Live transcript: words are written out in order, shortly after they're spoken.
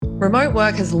Remote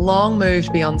work has long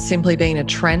moved beyond simply being a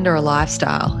trend or a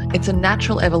lifestyle. It's a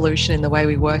natural evolution in the way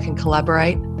we work and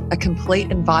collaborate, a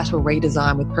complete and vital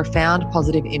redesign with profound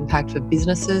positive impact for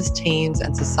businesses, teams,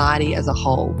 and society as a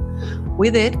whole.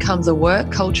 With it comes a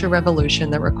work culture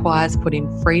revolution that requires putting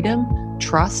freedom,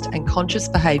 trust, and conscious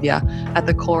behaviour at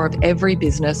the core of every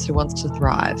business who wants to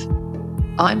thrive.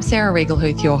 I'm Sarah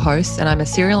Riegelhuth, your host, and I'm a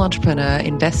serial entrepreneur,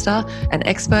 investor, and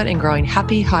expert in growing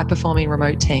happy, high-performing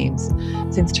remote teams.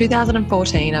 Since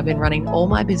 2014, I've been running all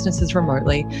my businesses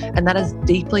remotely, and that has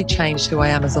deeply changed who I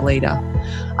am as a leader.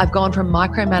 I've gone from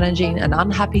micromanaging an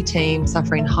unhappy team,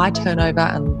 suffering high turnover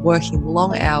and working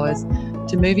long hours,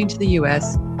 to moving to the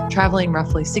US, traveling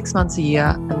roughly 6 months a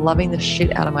year, and loving the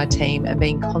shit out of my team and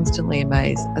being constantly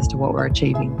amazed as to what we're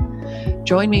achieving.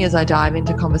 Join me as I dive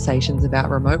into conversations about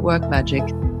remote work magic,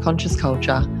 conscious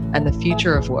culture, and the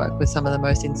future of work with some of the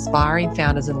most inspiring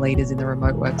founders and leaders in the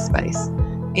remote work space.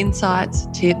 Insights,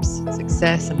 tips,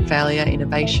 success and failure,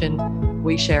 innovation,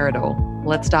 we share it all.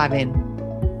 Let's dive in.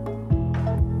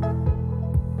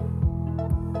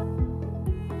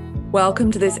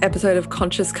 Welcome to this episode of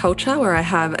Conscious Culture, where I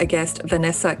have a guest,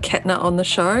 Vanessa Kettner, on the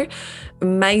show.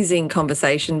 Amazing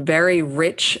conversation, very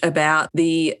rich about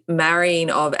the marrying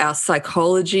of our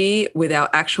psychology with our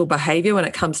actual behavior when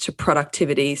it comes to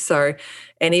productivity. So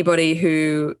anybody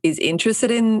who is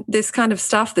interested in this kind of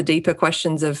stuff, the deeper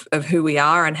questions of who we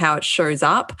are and how it shows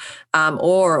up,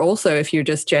 or also if you're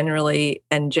just generally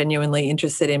and genuinely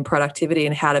interested in productivity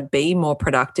and how to be more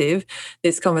productive,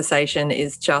 this conversation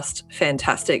is just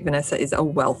fantastic. Vanessa is a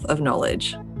wealth of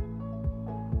knowledge.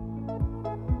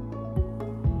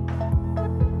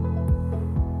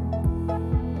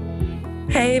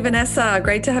 Hey, Vanessa,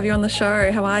 great to have you on the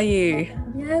show. How are you?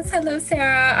 Yes, hello,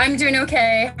 Sarah. I'm doing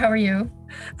okay. How are you?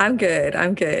 I'm good.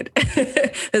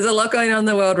 There's a lot going on in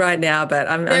the world right now, but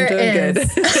I'm doing good.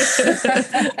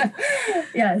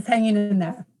 Yes, hanging in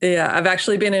there. Yeah, I've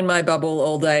actually been in my bubble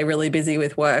all day, really busy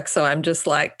with work. So I'm just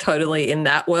like totally in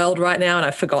that world right now, and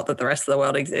I forgot that the rest of the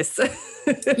world exists.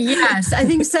 Yes, I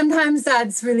think sometimes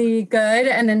that's really good.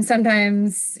 And then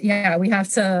sometimes, we have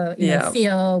to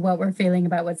feel what we're feeling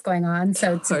about what's going on.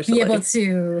 So to be able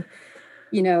to,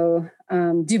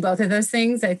 do both of those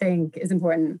things, I think is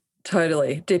important.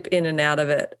 Totally. Dip in and out of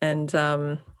it. And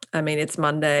it's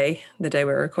Monday. The day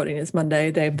we're recording is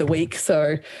Monday, day of the week.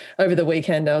 So over the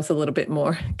weekend, I was a little bit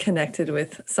more connected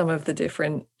with some of the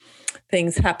different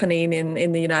things happening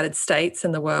in the United States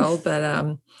and the world. But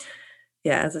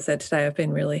as I said, today I've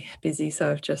been really busy.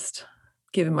 So I've just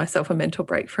given myself a mental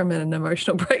break from it, an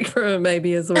emotional break from it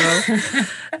maybe as well.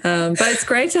 But it's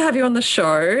great to have you on the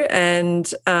show,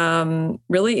 and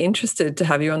really interested to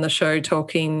have you on the show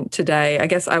talking today. I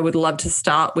guess I would love to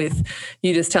start with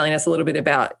you just telling us a little bit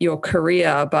about your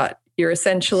career, but you're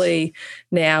essentially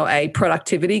now a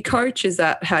productivity coach. Is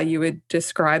that how you would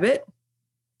describe it?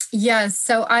 Yes.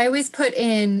 So I always put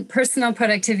in personal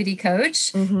productivity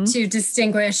coach to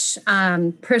distinguish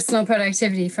personal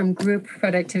productivity from group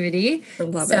productivity.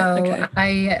 Okay.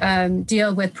 I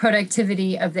deal with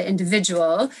productivity of the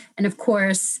individual. And of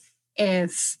course,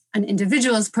 if an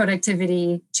individual's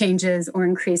productivity changes or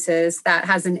increases, that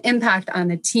has an impact on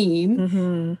the team.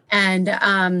 Mm-hmm. And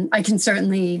I can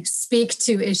certainly speak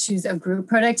to issues of group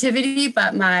productivity,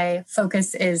 but my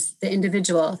focus is the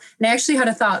individual. And I actually had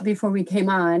a thought before we came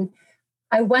on.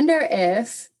 I wonder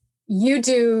if you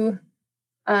do,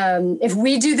 if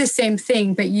we do the same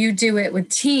thing, but you do it with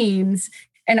teams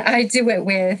and I do it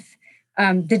with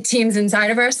the teams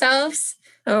inside of ourselves.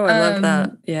 Oh, I love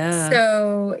that. Yeah.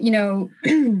 So,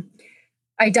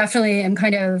 I definitely am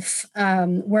kind of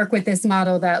work with this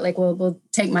model that we'll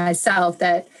take myself,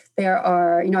 that there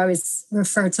are, I always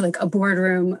refer to like a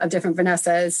boardroom of different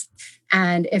Vanessas.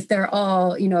 And if they're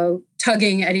all,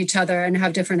 tugging at each other and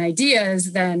have different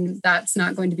ideas, then that's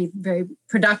not going to be very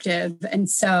productive. And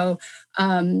so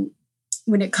when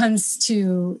it comes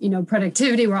to,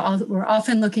 productivity, we're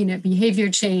often looking at behavior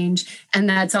change, and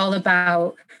that's all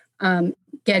about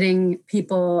getting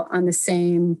people on the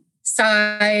same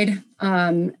side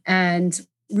and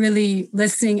really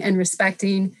listening and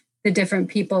respecting the different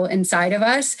people inside of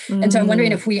us. Mm. And so I'm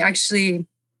wondering if we actually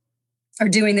are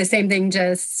doing the same thing,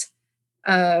 just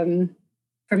for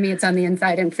me, it's on the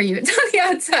inside, and for you, it's on the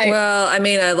outside. Well,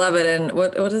 I love it. And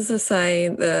what does it say?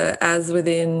 The as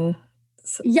within.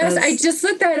 Yes, I just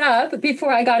looked that up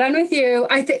before I got on with you.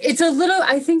 It's a little,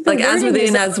 I think the like as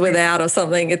within, as without, or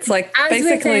something. It's like as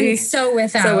basically within, so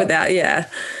without. So without, yeah.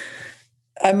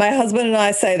 My husband and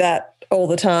I say that all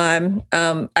the time.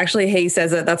 Actually, he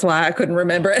says it. That's why I couldn't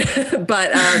remember it.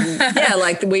 But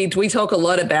we talk a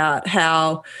lot about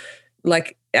how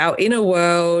like our inner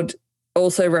world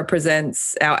also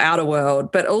represents our outer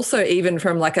world, but also even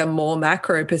from like a more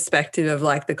macro perspective of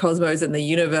like the cosmos and the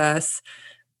universe,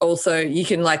 also you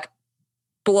can like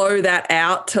blow that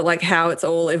out to like how it's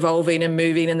all evolving and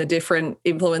moving and the different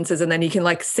influences. And then you can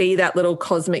like see that little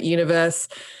cosmic universe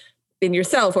in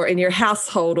yourself or in your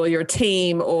household or your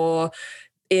team or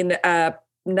in a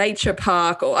nature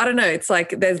park, or I don't know, it's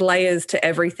like there's layers to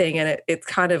everything, and it's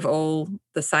kind of all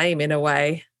the same in a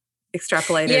way,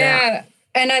 extrapolated out.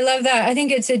 And I love that. I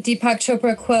think it's a Deepak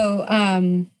Chopra quote.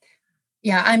 I'm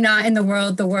not in the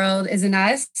world is in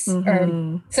us,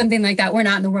 or something like that. We're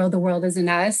not in the world is in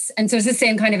us. And so it's the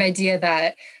same kind of idea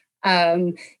that,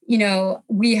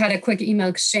 we had a quick email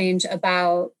exchange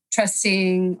about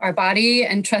trusting our body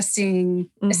and trusting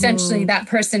essentially that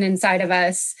person inside of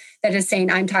us that is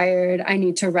saying, I'm tired, I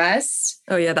need to rest.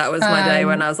 Oh yeah, that was my day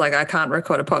when I was like, I can't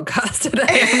record a podcast today.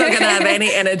 I'm not going to have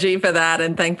any energy for that.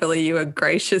 And thankfully you were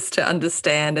gracious to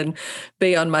understand and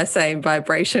be on my same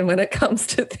vibration when it comes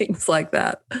to things like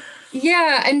that.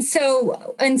 Yeah. And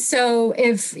so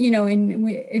if,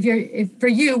 if for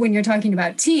you, when you're talking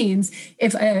about teams,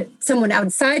 if someone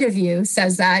outside of you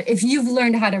says that, if you've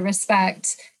learned how to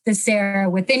respect the Sarah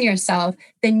within yourself,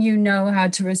 then you know how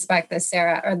to respect the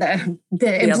Sarah or the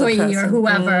employee or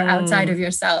whoever outside of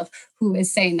yourself who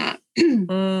is saying that.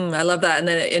 I love that.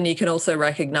 And you can also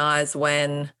recognize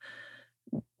when,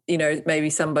 maybe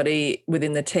somebody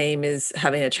within the team is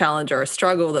having a challenge or a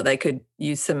struggle that they could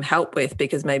use some help with,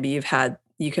 because maybe you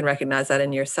can recognize that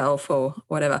in yourself or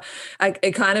whatever.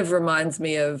 It kind of reminds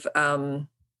me of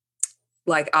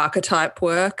like archetype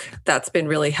work. That's been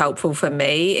really helpful for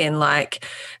me in like,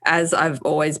 as I've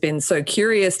always been so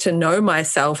curious to know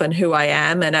myself and who I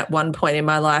am. And at one point in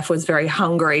my life was very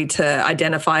hungry to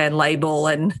identify and label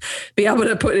and be able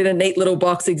to put in a neat little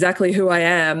box exactly who I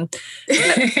am.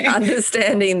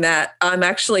 Understanding that I'm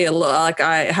actually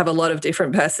I have a lot of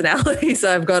different personalities.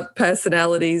 I've got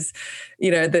personalities,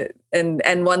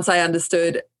 and once I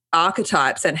understood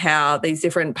archetypes and how these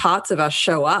different parts of us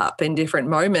show up in different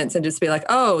moments, and just be like,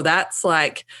 oh, that's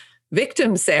like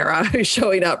victim Sarah who's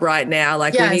showing up right now.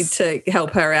 Like we need to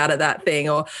help her out of that thing.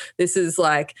 Or this is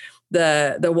like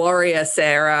the warrior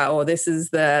Sarah, or this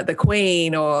is the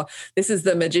queen, or this is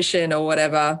the magician or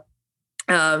whatever.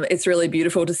 It's really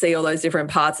beautiful to see all those different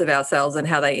parts of ourselves and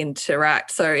how they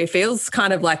interact. So it feels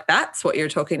kind of like that's what you're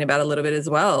talking about a little bit as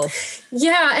well.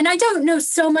 Yeah. And I don't know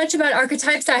so much about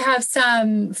archetypes. I have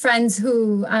some friends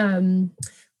who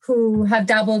have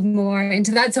dabbled more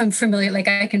into that. So I'm familiar, like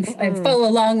I follow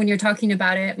along when you're talking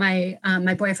about it. My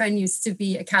boyfriend used to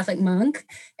be a Catholic monk,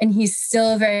 and he's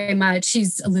still very much,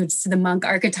 alludes to the monk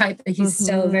archetype, but he's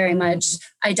still very much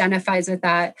identifies with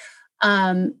that.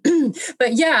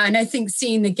 But yeah, and I think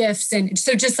seeing the gifts, and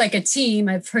so just like a team,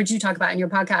 I've heard you talk about in your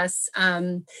podcast.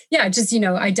 Just,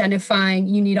 identifying,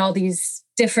 you need all these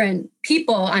different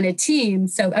people on a team.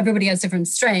 So everybody has different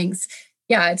strengths.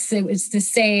 Yeah. It's the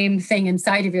same thing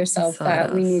inside of yourself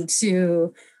that we need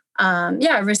to,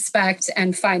 respect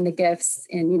and find the gifts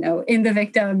in the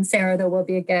victim, Sarah, there will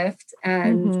be a gift.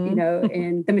 And,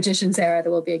 in the magician, Sarah,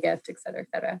 there will be a gift, et cetera, et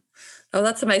cetera. Oh,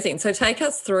 that's amazing. So take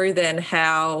us through then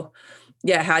how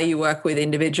you work with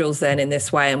individuals then in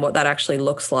this way and what that actually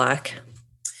looks like.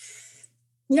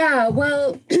 Yeah,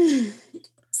 well,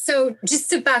 so just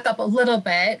to back up a little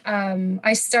bit,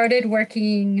 I started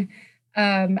working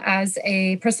as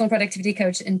a personal productivity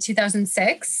coach in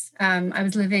 2006. I'm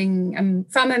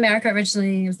from America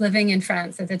originally. I was living in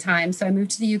France at the time. So I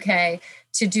moved to the UK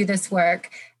to do this work.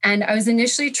 And I was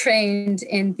initially trained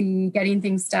in the Getting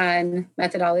Things Done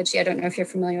methodology. I don't know if you're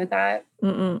familiar with that.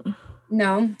 Mm-mm.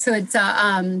 No. So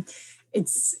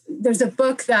there's a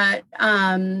book that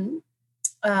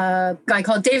a guy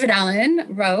called David Allen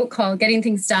wrote called Getting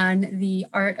Things Done, The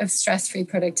Art of Stress-Free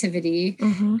Productivity.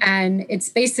 And it's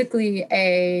basically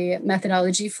a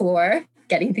methodology for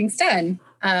getting things done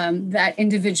that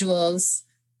individuals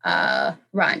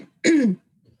run.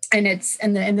 And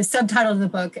the subtitle of the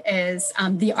book is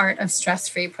The Art of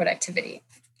Stress-Free Productivity.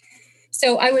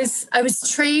 So I was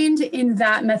trained in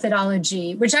that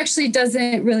methodology, which actually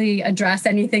doesn't really address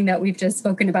anything that we've just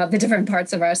spoken about, the different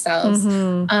parts of ourselves.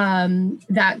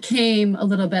 That came a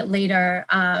little bit later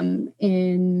I've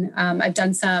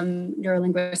done some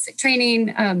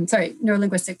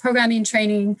neurolinguistic programming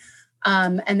training.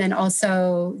 And then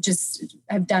also just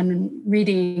I've done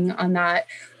reading on that.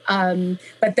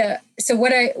 So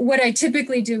what I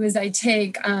typically do is I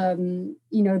take, the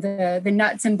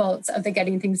nuts and bolts of the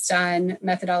Getting Things Done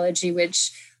methodology,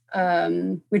 which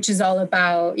is all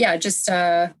about, just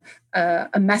a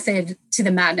method to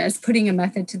the madness, putting a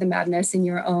method to the madness in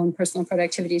your own personal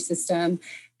productivity system.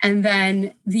 And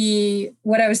then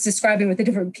what I was describing with the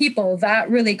different people, that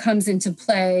really comes into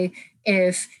play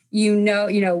if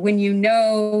when you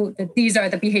know that these are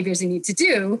the behaviors you need to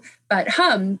do, but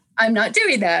I'm not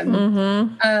doing them.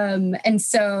 Mm-hmm. And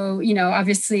so,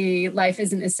 obviously life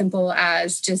isn't as simple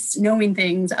as just knowing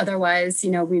things. Otherwise,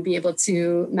 we'd be able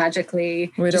to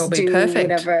magically we'd just all be do perfect.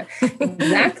 Whatever.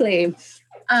 Exactly.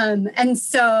 And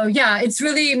so, it's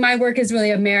really, my work is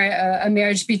really a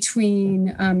marriage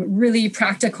between really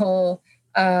practical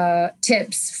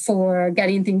tips for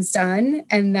getting things done,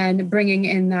 and then bringing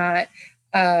in that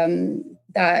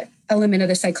element of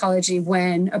the psychology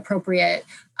when appropriate,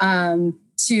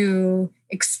 to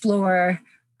explore,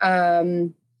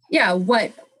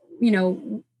 what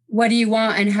do you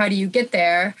want and how do you get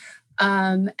there?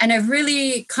 And I've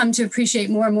really come to appreciate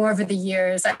more and more over the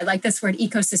years. I like this word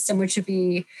ecosystem, which would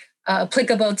be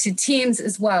applicable to teams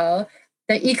as well.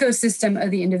 The ecosystem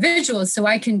of the individuals. So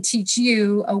I can teach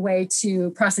you a way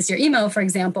to process your email, for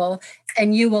example,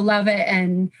 and you will love it,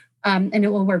 and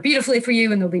it will work beautifully for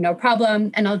you, and there'll be no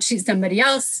problem. And I'll teach somebody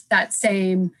else that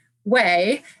same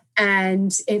way.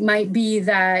 And it might be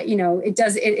that, it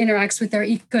interacts with their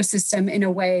ecosystem in a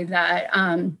way that,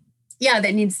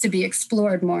 that needs to be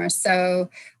explored more. So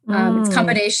it's a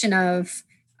combination of,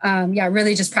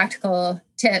 really just practical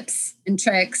tips and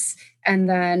tricks, and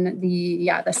then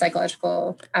the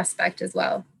psychological aspect as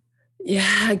well.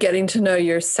 Yeah, getting to know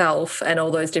yourself and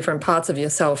all those different parts of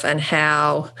yourself, and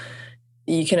how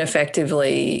you can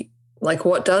effectively, like,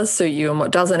 what does suit you and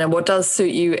what doesn't, and what does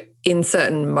suit you in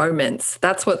certain moments.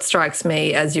 That's what strikes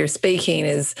me as you're speaking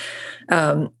is,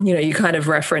 you kind of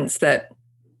reference that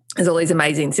there's all these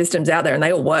amazing systems out there and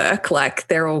they all work, like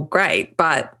they're all great,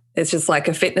 but it's just like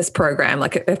a fitness program.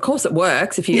 Like, of course it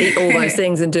works if you eat all those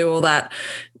things and do all that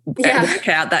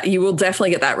workout, that you will definitely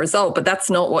get that result, but that's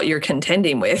not what you're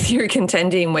contending with. You're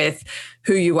contending with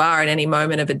who you are in any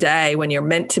moment of a day when you're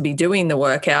meant to be doing the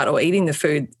workout or eating the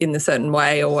food in the certain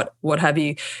way, or what have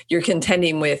you. You're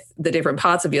contending with the different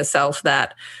parts of yourself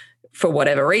that, for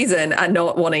whatever reason, are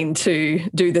not wanting to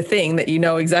do the thing that you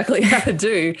know exactly how to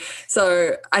do.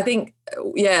 So I think,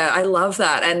 I love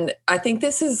that. And I think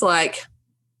this is like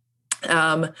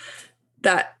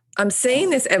that I'm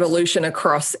seeing this evolution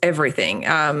across everything.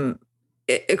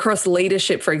 Across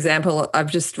leadership, for example,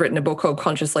 I've just written a book called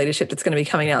Conscious Leadership that's going to be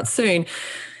coming out soon.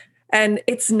 And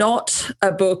it's not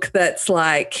a book that's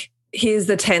like, here's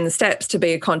the 10 steps to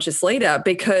be a conscious leader,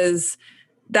 because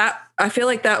I feel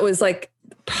like that was like,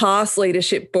 past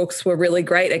leadership books were really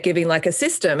great at giving like a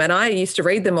system, and I used to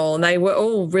read them all and they were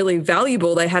all really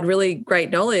valuable. They had really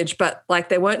great knowledge, but like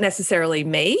they weren't necessarily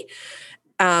me,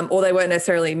 or they weren't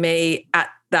necessarily me at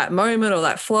that moment or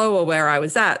that flow or where I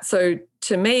was at. So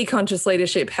to me, conscious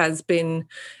leadership has been,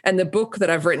 and the book that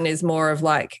I've written is more of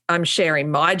like, I'm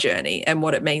sharing my journey and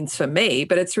what it means for me,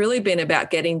 but it's really been about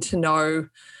getting to know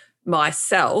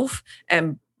myself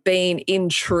and being in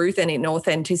truth and in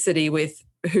authenticity with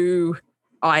who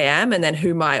I am and then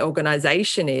who my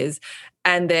organization is,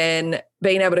 and then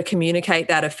being able to communicate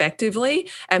that effectively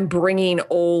and bringing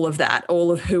all of that,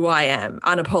 all of who I am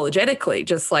unapologetically,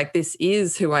 just like, this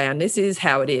is who I am, this is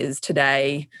how it is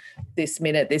today, this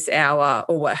minute, this hour,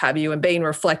 or what have you, and being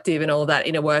reflective and all of that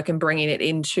inner work and bringing it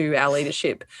into our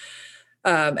leadership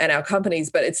and our companies.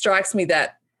 But it strikes me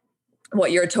that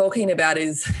what you're talking about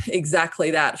is exactly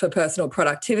that for personal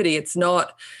productivity. It's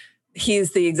not,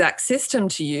 here's the exact system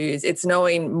to use. It's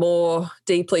knowing more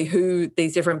deeply who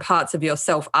these different parts of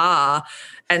yourself are,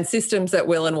 and systems that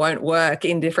will and won't work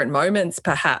in different moments,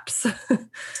 perhaps.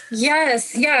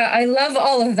 Yes. Yeah. I love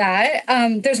all of that.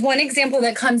 There's one example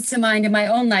that comes to mind in my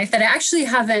own life that I actually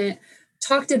haven't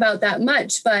talked about that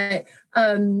much, but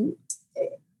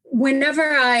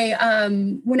whenever I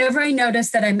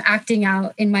notice that I'm acting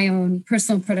out in my own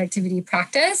personal productivity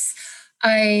practice,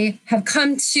 I have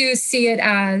come to see it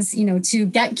as, to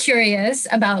get curious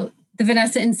about the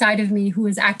Vanessa inside of me who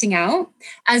is acting out,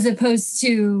 as opposed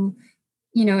to,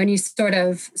 any sort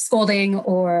of scolding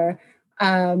or,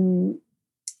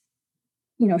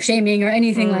 shaming or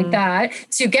anything like that.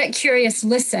 To get curious,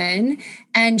 listen,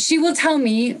 and she will tell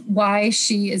me why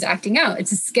she is acting out.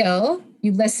 It's a skill.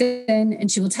 You listen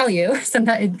and she will tell you.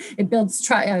 Sometimes it builds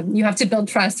trust. You have to build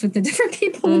trust with the different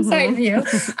people inside of you.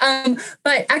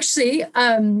 But actually,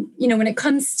 when it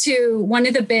comes to one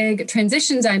of the big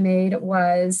transitions I made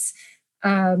was,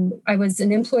 I was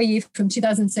an employee from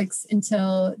 2006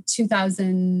 until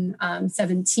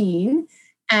 2017.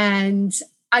 And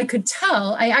I could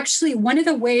tell, one of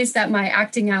the ways that my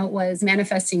acting out was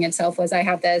manifesting itself was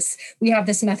we have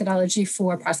this methodology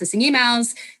for processing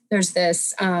emails. There's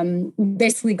this,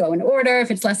 basically go in order.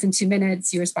 If it's less than 2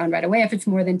 minutes, you respond right away. If it's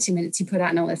more than 2 minutes, you put it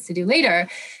on a list to do later.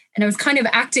 And I was kind of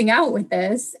acting out with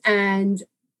this. And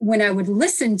when I would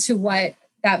listen to what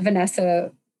that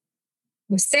Vanessa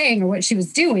was saying or what she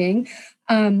was doing,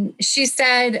 she was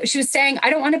saying, I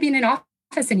don't want to be in an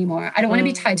office anymore. I don't want to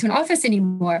be tied to an office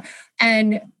anymore.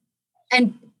 And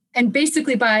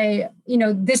basically by,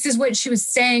 this is what she was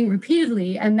saying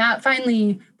repeatedly. And that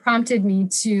finally prompted me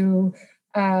to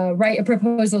write a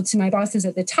proposal to my bosses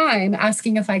at the time,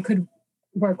 asking if I could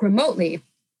work remotely.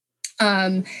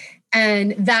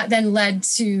 And that then led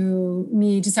to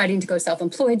me deciding to go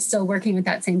self-employed, still working with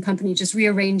that same company, just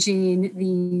rearranging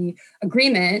the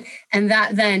agreement. And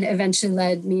that then eventually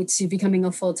led me to becoming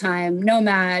a full-time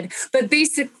nomad. But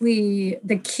basically,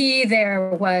 the key there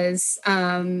was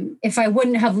if I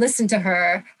wouldn't have listened to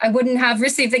her, I wouldn't have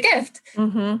received the gift.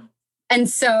 Mm-hmm. And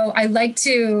so I like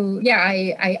to,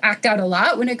 I act out a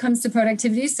lot when it comes to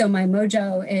productivity. So my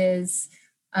mojo is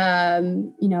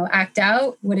act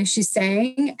out. What is she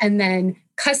saying? And then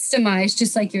customize,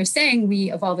 just like you're saying, we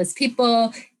evolve as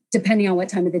people depending on what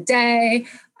time of the day.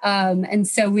 And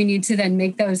so we need to then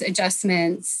make those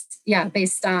adjustments,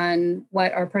 based on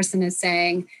what our person is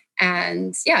saying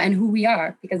and who we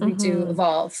are, because we do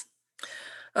evolve.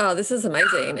 Oh, this is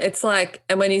amazing. It's like,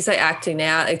 and when you say acting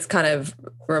out, it's kind of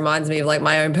reminds me of like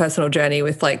my own personal journey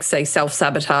with like, say,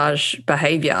 self-sabotage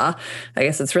behavior. I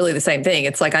guess it's really the same thing.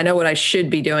 It's like, I know what I should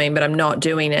be doing, but I'm not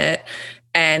doing it.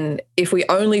 And if we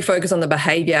only focus on the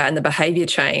behavior and the behavior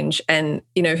change, and,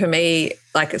 for me,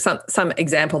 like some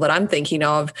example that I'm thinking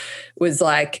of was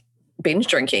like binge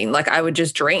drinking. Like I would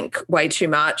just drink way too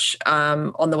much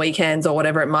on the weekends or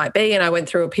whatever it might be. And I went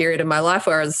through a period of my life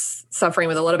where I was suffering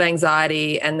with a lot of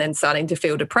anxiety and then starting to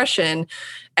feel depression.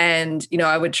 And,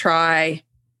 I would try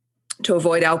to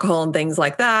avoid alcohol and things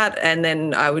like that. And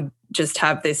then I would just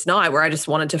have this night where I just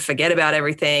wanted to forget about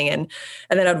everything. And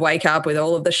then I'd wake up with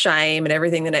all of the shame and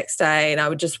everything the next day. And I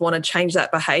would just want to change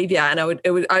that behavior. And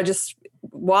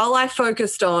while I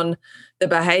focused on the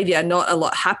behavior, not a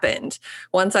lot happened.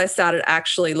 Once I started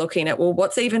actually looking at, well,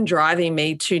 what's even driving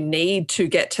me to need to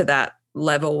get to that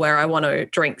level where I want to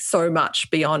drink so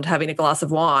much beyond having a glass of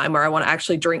wine, where I want to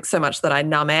actually drink so much that I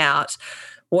numb out.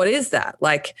 What is that?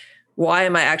 Like, why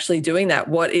am I actually doing that?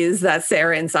 What is that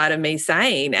Sarah inside of me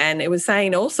saying? And it was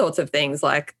saying all sorts of things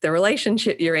like the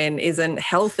relationship you're in isn't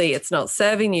healthy. It's not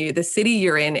serving you. The city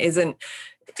you're in isn't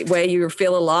where you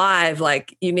feel alive.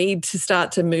 Like you need to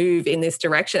start to move in this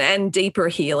direction, and deeper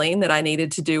healing that I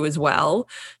needed to do as well.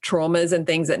 Traumas and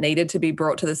things that needed to be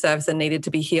brought to the surface and needed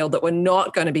to be healed that were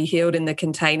not going to be healed in the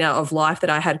container of life that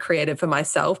I had created for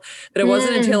myself. But it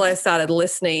wasn't until I started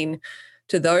listening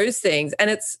to those things. And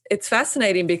it's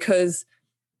fascinating because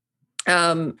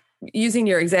using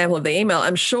your example of the email,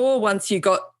 I'm sure once you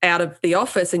got out of the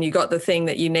office and you got the thing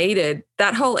that you needed,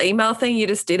 that whole email thing, you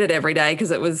just did it every day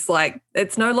because it was like,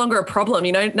 it's no longer a problem.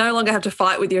 You no longer have to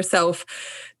fight with yourself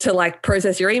to like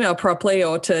process your email properly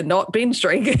or to not binge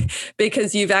drink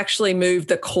because you've actually moved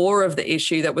the core of the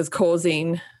issue that was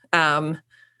causing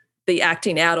the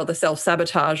acting out or the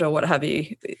self-sabotage or what have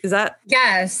you. Is that?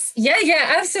 Yes.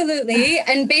 Yeah, absolutely.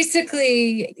 And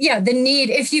basically, the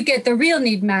need, if you get the real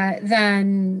need met,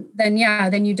 then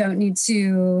you don't need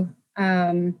to,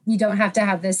 you don't have to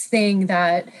have this thing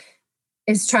that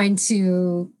is trying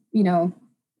to,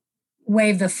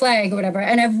 wave the flag or whatever.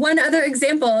 And I have one other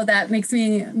example that makes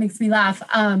me laugh.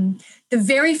 The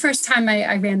very first time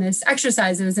I ran this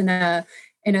exercise, it was in a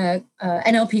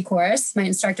NLP course. My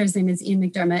instructor's name is Ian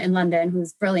McDermott in London,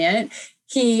 who's brilliant.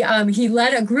 He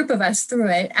led a group of us through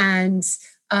it, and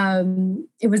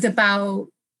it was about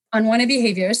unwanted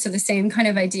behaviors, so the same kind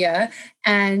of idea.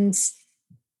 And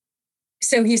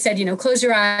so he said, close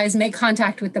your eyes, make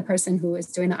contact with the person who is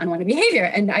doing the unwanted behavior.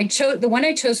 And the one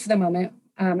I chose for the moment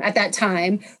at that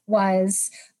time was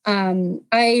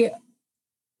I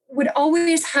would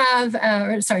always have,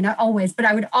 not always, but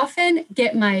I would often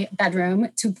get my bedroom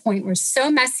to a point where it's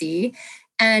so messy.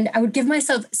 And I would give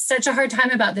myself such a hard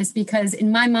time about this because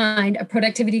in my mind, a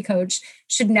productivity coach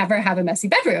should never have a messy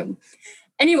bedroom.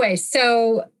 Anyway,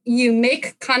 so you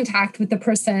make contact with the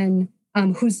person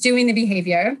who's doing the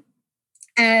behavior.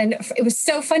 And it was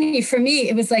so funny for me.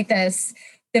 It was like this.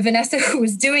 The Vanessa who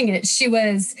was doing it, she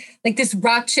was like this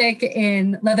rock chick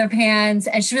in leather pants,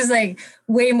 and she was like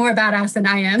way more badass than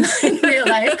I am in real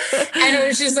life. And it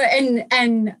was just like,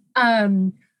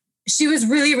 and she was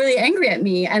really, really angry at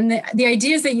me. And the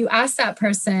idea is that you ask that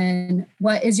person,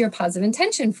 what is your positive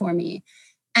intention for me?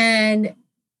 And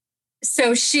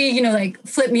so she, like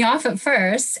flipped me off at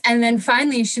first. And then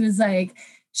finally she was like,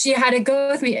 she had a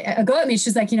go at me.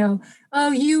 She's like,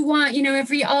 oh, you want,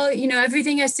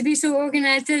 everything has to be so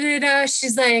organized. Da, da, da.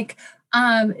 She's like,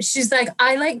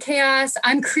 I like chaos.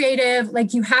 I'm creative.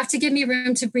 Like, you have to give me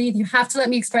room to breathe. You have to let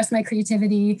me express my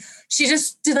creativity. She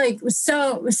just was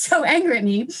so angry at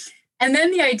me. And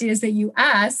then the idea is that you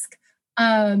ask,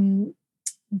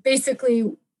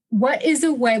 basically, what is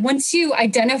a way, once you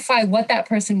identify what that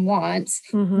person wants,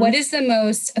 what is the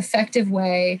most effective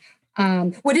way?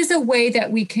 What is a way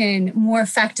that we can more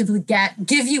effectively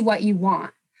give you what you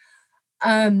want?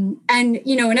 And,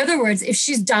 in other words, if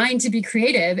she's dying to be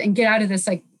creative and get out of this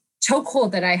like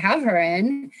chokehold that I have her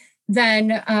in,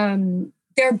 then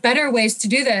there are better ways to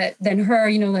do that than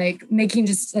her, like making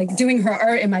just like doing her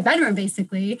art in my bedroom,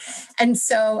 basically. And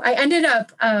so I ended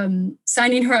up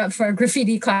signing her up for a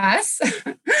graffiti class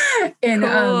in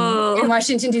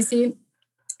Washington, D.C.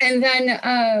 And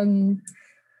then,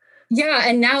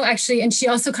 and now actually, and she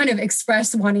also kind of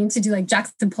expressed wanting to do like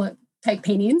Jackson Pollock type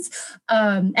paintings.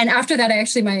 And after that,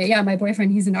 my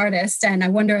boyfriend, he's an artist, and I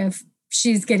wonder if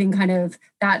she's getting kind of,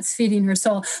 that's feeding her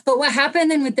soul. But what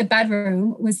happened then with the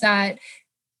bedroom was that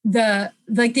the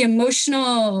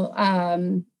emotional,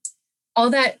 all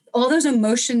those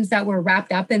emotions that were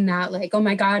wrapped up in that, like, oh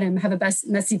my God, I have a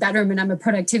messy bedroom and I'm a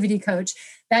productivity coach,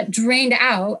 that drained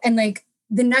out. And like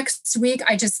the next week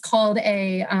I just called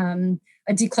a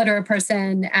declutterer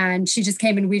person, and she just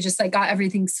came and we just like got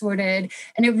everything sorted.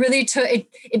 And it really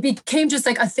it became just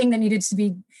like a thing that needed to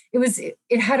be,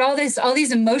 it had all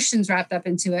these emotions wrapped up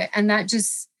into it. And that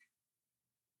just,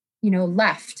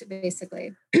 left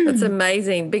basically. That's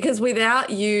amazing, because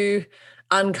without you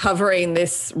uncovering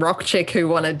this rock chick who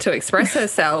wanted to express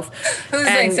herself, it was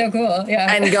like so cool.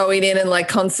 Yeah. And going in and like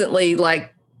constantly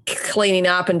like cleaning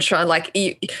up and trying, like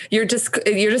you're just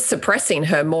suppressing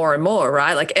her more and more,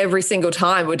 right? Like every single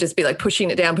time would just be like pushing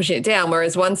it down.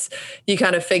 Whereas once you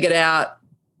kind of figured out,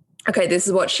 okay, this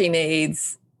is what she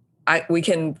needs, we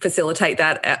can facilitate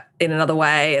that in another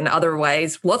way and other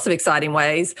ways, lots of exciting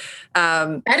ways.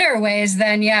 Better ways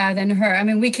than her. I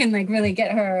mean, we can like really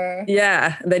get her.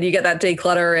 Yeah. Then you get that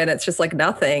declutter and it's just like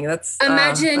nothing. That's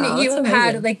imagine you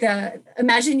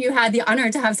had the honor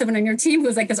to have someone on your team who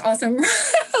was like this awesome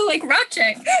like rock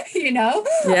chick,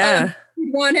 Yeah.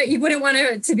 You wouldn't want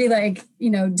her to be like,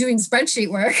 doing spreadsheet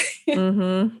work.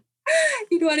 Mm-hmm.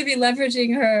 You'd want to be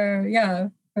leveraging her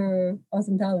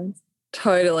awesome talents.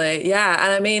 Totally. Yeah.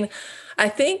 And I mean, I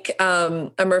think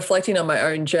I'm reflecting on my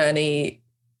own journey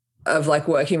of like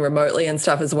working remotely and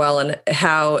stuff as well, and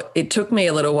how it took me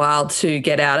a little while to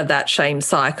get out of that shame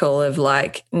cycle of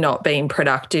like not being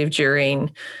productive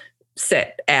during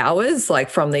set hours, like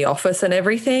from the office and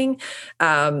everything,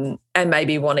 and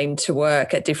maybe wanting to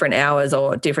work at different hours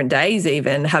or different days,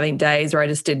 even having days where I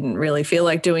just didn't really feel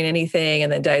like doing anything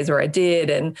and then days where I did.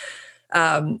 And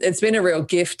it's been a real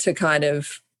gift to kind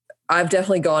of, I've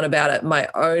definitely gone about it my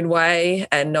own way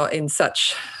and not in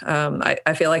such,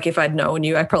 I feel like if I'd known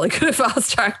you, I probably could have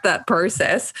fast-tracked that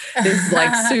process. This is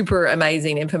like super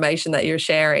amazing information that you're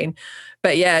sharing.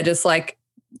 But yeah, just like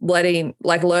learning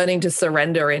to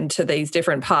surrender into these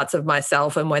different parts of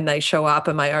myself and when they show up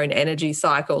and my own energy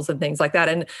cycles and things like that.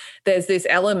 And there's this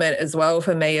element as well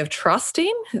for me of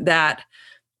trusting that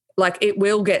like it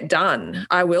will get done.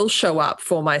 I will show up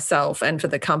for myself and for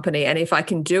the company. And if I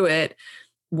can do it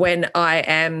when I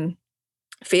am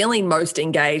feeling most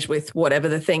engaged with whatever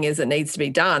the thing is that needs to be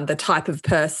done, the type of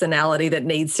personality that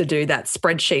needs to do that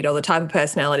spreadsheet or the type of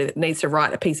personality that needs to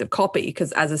write a piece of copy,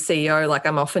 because as a CEO, like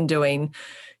I'm often doing,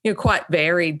 quite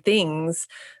varied things,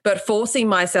 but forcing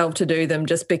myself to do them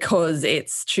just because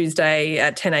it's Tuesday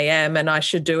at 10 a.m. and I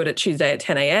should do it at Tuesday at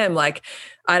 10 a.m. Like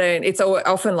it's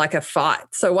often like a fight.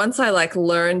 So once I like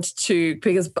learned to,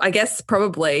 because I guess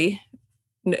probably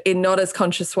in not as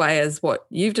conscious way as what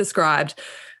you've described,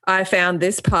 I found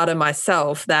this part of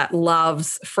myself that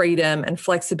loves freedom and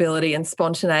flexibility and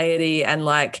spontaneity and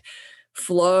like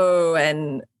flow.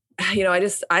 And, I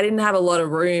didn't have a lot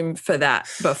of room for that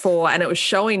before. And it was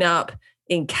showing up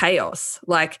in chaos.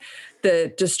 Like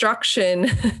the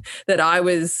destruction that I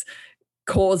was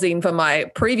causing for my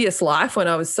previous life when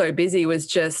I was so busy was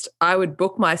just, I would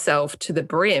book myself to the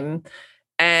brim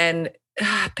and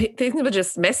things were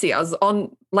just messy. I was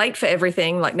late for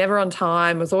everything, like never on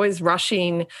time, was always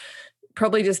rushing,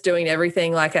 probably just doing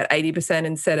everything like at 80%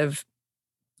 instead of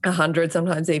 100,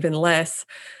 sometimes even less,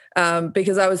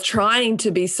 because I was trying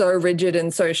to be so rigid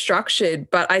and so structured,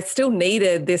 but I still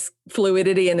needed this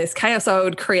fluidity and this chaos. So I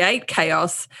would create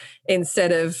chaos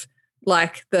instead of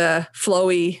like the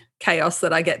flowy chaos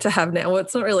that I get to have now. Well,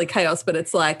 it's not really chaos, but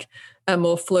it's like a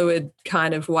more fluid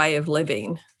kind of way of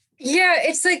living. Yeah,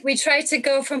 it's like we try to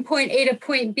go from point A to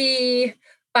point B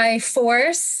by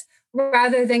force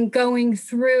rather than going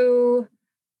through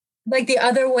like the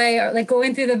other way, or like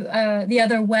going through the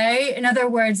other way. In other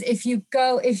words, if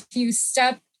you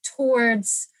step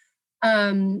towards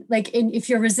if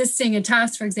you're resisting a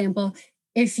task, for example,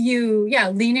 if you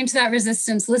lean into that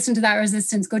resistance, listen to that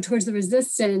resistance, go towards the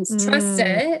resistance, trust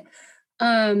it,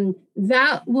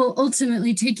 that will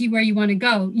ultimately take you where you want to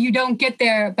go. You don't get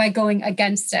there by going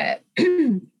against it.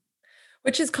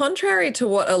 Which is contrary to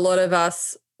what a lot of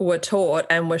us were taught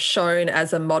and were shown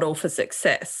as a model for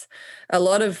success. A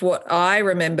lot of what I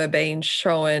remember being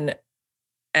shown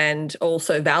and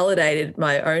also validated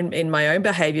in my own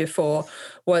behavior for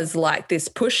was like this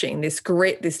pushing, this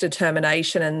grit, this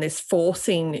determination, and this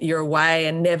forcing your way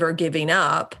and never giving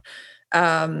up.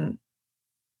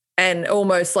 And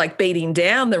almost like beating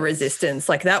down the resistance,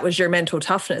 like that was your mental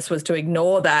toughness, was to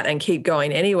ignore that and keep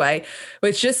going anyway,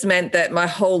 which just meant that my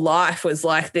whole life was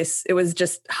like this. It was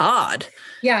just hard.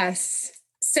 Yes.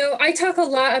 So I talk a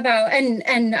lot about,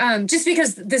 and just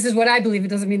because this is what I believe, it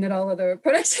doesn't mean that all other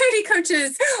productivity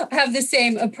coaches have the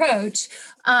same approach.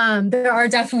 There are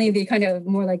definitely the kind of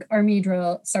more like army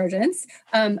drill sergeants.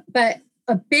 But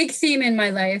a big theme in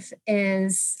my life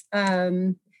is,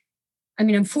 I'm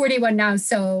 41 now.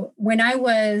 So when I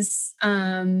was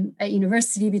at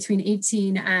university between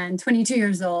 18 and 22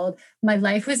 years old, my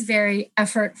life was very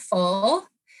effortful.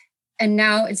 And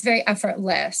now it's very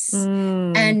effortless.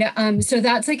 And so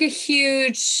that's like a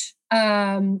huge,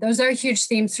 those are huge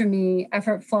themes for me,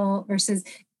 effortful versus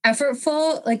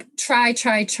effortful, like try.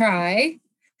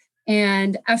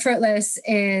 And effortless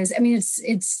is,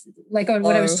 it's like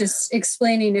what I was just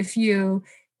explaining. If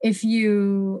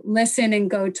you listen and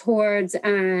go towards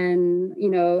and,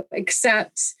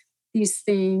 accept these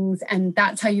things, and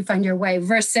that's how you find your way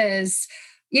versus,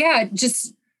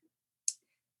 just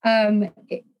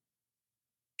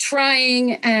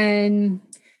trying. And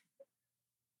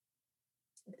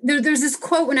there's this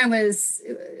quote when I was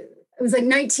like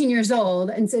 19 years old,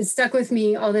 and so it stuck with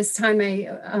me all this time.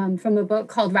 From a book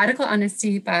called Radical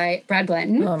Honesty by Brad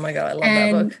Blanton. Oh my God, I love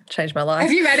that book. Changed my life.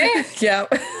 Have you read it? Yeah.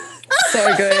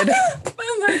 So good.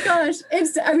 Oh my gosh.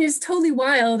 It's totally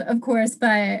wild, of course,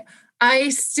 but I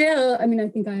still, I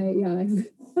think I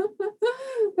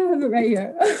have it right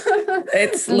here.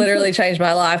 It's literally changed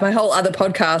my life. My whole other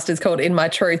podcast is called In My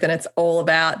Truth, and it's all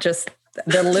about just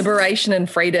the liberation and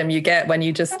freedom you get when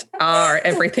you just are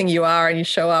everything you are and you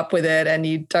show up with it and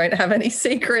you don't have any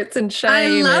secrets and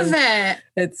shame. I love it.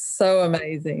 It's so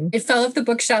amazing. It fell off the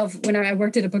bookshelf when I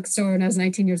worked at a bookstore and I was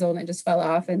 19 years old, and it just fell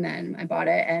off, and then I bought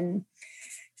it.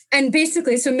 And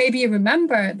basically, so maybe you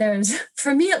remember,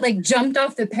 for me, it like jumped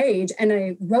off the page, and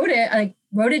I wrote it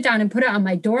down and put it on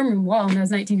my dorm room wall when I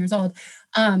was 19 years old.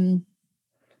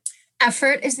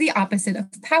 Effort is the opposite of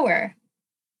power.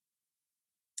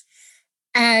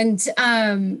 And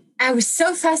I was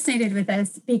so fascinated with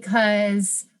this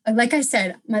because, like I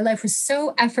said, my life was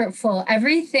so effortful.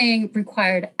 Everything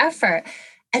required effort.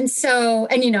 And so,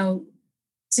 to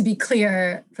be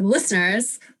clear for the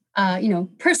listeners,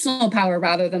 personal power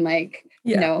rather than like,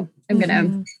 I'm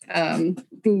going to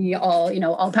be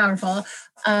all powerful.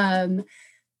 And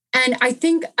I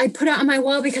think I put it on my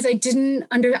wall because I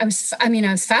was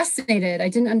fascinated. I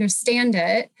didn't understand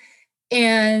it.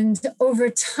 And over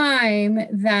time,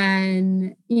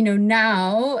 then,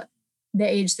 now the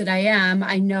age that I am,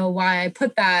 I know why I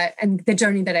put that, and the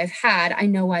journey that I've had, I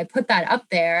know why I put that up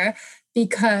there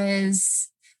because,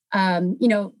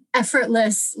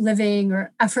 effortless living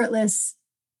or effortless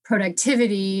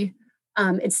productivity,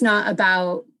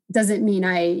 doesn't mean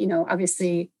I,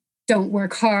 obviously don't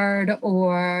work hard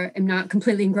or am not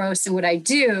completely engrossed in what I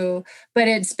do, but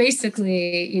it's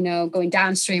basically, going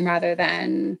downstream rather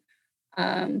than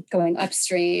going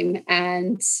upstream.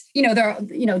 And,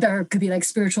 there could be like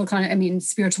spiritual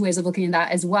ways of looking at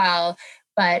that as well.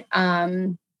 But,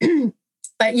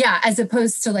 but yeah, as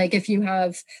opposed to like, if you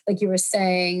have, like you were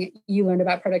saying, you learned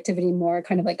about productivity more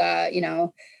kind of like I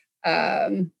don't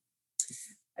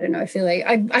know. I feel like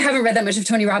I haven't read that much of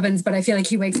Tony Robbins, but I feel like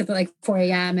he wakes up at like 4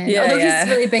 a.m. And although he's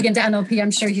really big into NLP,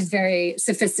 I'm sure he's very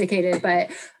sophisticated,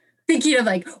 but thinking of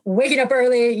like waking up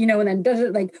early, and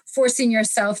then like forcing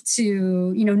yourself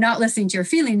to, not listening to your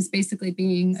feelings, basically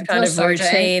being a kind of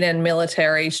sergeant. Routine and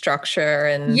military structure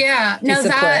and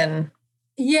discipline.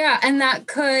 And that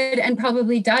could and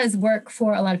probably does work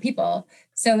for a lot of people.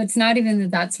 So it's not even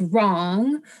that that's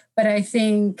wrong, but I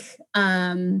think,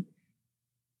 I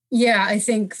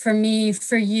think for me,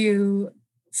 for you,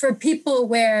 for people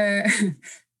where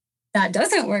that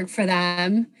doesn't work for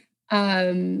them,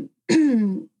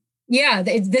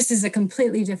 this is a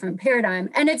completely different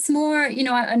paradigm. And it's more,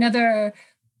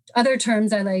 other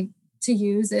terms I like to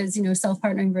use is,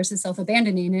 self-partnering versus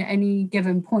self-abandoning. At any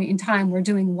given point in time, we're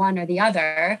doing one or the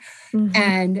other. Mm-hmm.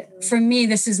 And for me,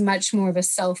 this is much more of a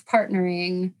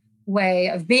self-partnering way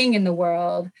of being in the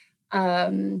world,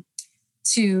 to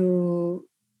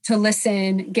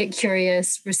listen, get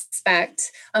curious,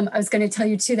 respect. I was going to tell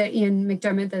you too that Ian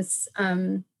McDermott,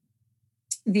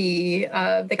 the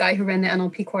guy who ran the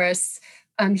NLP course,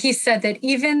 he said that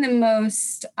even the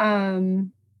most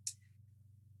kind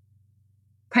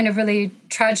of really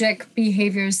tragic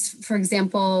behaviors, for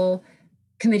example,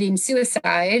 committing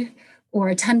suicide or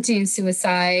attempting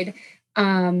suicide,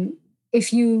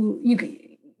 if you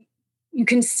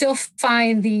can still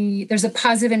find there's a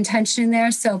positive intention there.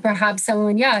 So perhaps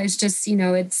someone, it's just,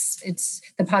 it's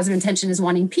the positive intention is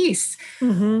wanting peace.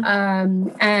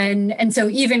 Mm-hmm. And so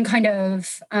even kind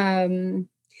of, I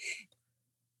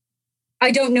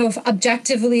don't know if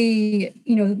objectively,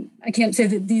 I can't say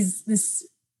that this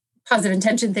positive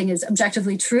intention thing is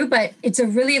objectively true, but it's a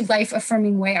really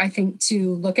life-affirming way, I think,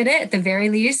 to look at it. At the very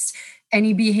least,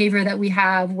 any behavior that we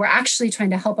have, we're actually trying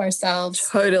to help ourselves.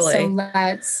 Totally. So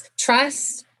let's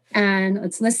trust and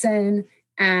let's listen.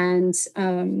 And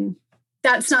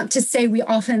that's not to say we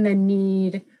often then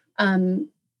need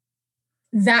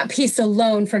that piece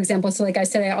alone, for example. So like I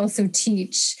said, I also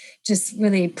teach just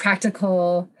really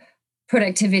practical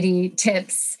productivity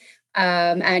tips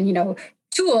and,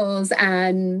 tools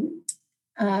and,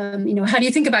 how do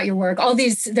you think about your work? All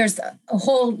these, there's a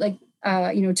whole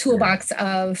toolbox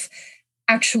of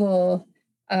actual,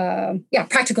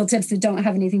 practical tips that don't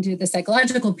have anything to do with the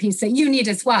psychological piece that you need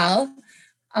as well.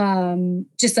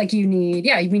 Just like we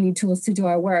need tools to do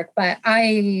our work, but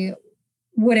I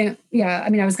wouldn't, I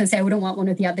was going to say, I wouldn't want one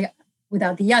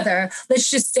without the other. Let's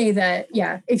just say that,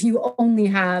 if you only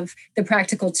have the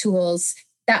practical tools,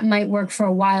 that might work for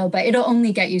a while, but it'll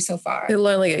only get you so far. It'll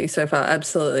only get you so far.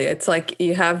 Absolutely. It's like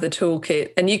you have the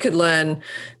toolkit and you could learn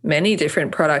many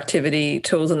different productivity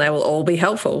tools and they will all be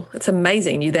helpful. It's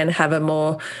amazing. You then have a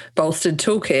more bolstered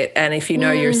toolkit. And if you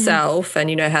know yourself and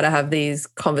you know how to have these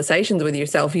conversations with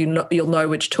yourself, you'll know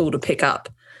which tool to pick up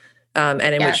and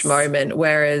in which moment.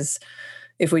 Whereas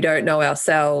if we don't know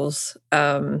ourselves,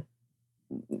 we're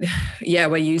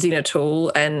using a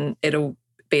tool and it'll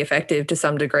be effective to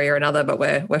some degree or another, but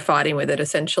we're fighting with it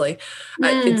essentially.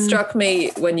 It struck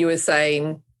me when you were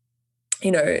saying,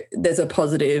 there's a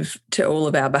positive to all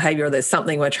of our behavior, or there's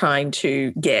something we're trying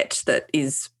to get that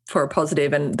is for a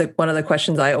positive. And one of the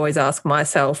questions I always ask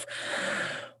myself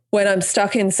when I'm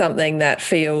stuck in something that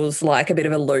feels like a bit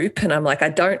of a loop and I'm like, I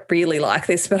don't really like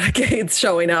this, but it's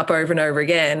showing up over and over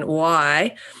again.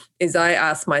 Why? Is I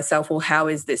ask myself, well, how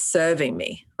is this serving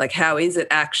me? Like, how is it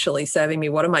actually serving me?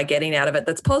 What am I getting out of it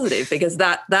that's positive? Because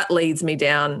that leads me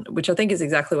down, which I think is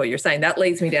exactly what you're saying, that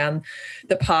leads me down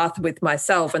the path with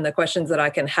myself and the questions that I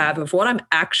can have of what I'm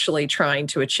actually trying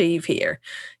to achieve here.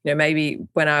 Maybe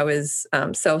when I was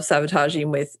self-sabotaging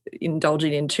with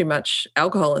indulging in too much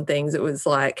alcohol and things, it was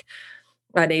like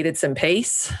I needed some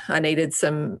peace. I needed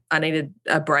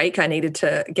a break. I needed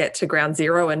to get to ground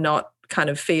zero and not kind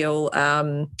of feel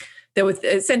there was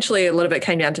essentially a lot of it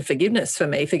came down to forgiveness for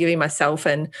me, forgiving myself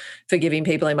and forgiving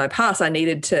people in my past. I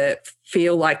needed to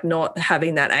feel like not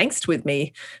having that angst with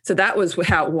me. So that was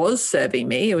how it was serving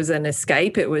me. It was an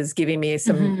escape. It was giving me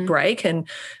some break, and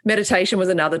meditation was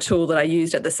another tool that I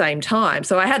used at the same time.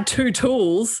 So I had two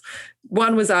tools.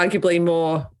 One was arguably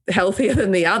more healthier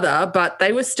than the other, but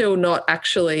they were still not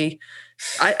actually,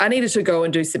 I needed to go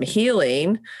and do some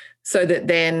healing so that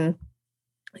then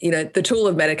the tool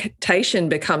of meditation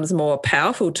becomes more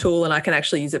powerful tool and I can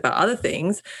actually use it for other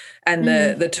things. And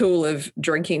the tool of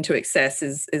drinking to excess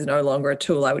is no longer a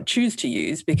tool I would choose to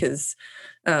use because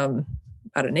I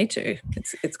don't need to.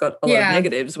 It's got a lot of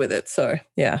negatives with it. So,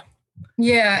 yeah.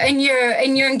 Yeah. And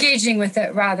you're engaging with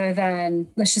it rather than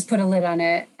let's just put a lid on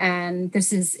it and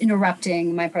this is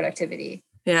interrupting my productivity.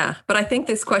 Yeah. But I think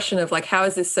this question of like, how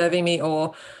is this serving me,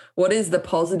 or what is the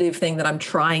positive thing that I'm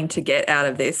trying to get out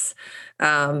of this?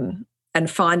 And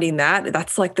finding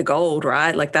that's like the gold,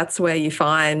 right? Like that's where you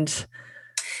find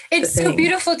it's so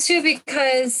beautiful too,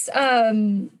 because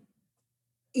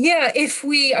if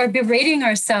we are berating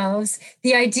ourselves,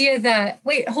 the idea that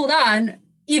wait, hold on,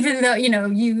 even though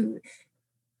your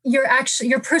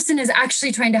person is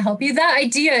actually trying to help you, that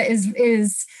idea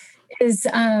is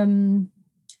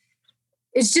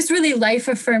just really life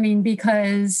affirming,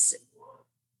 because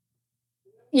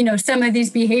some of these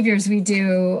behaviors we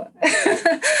do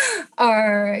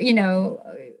are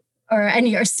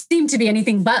seem to be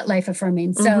anything but life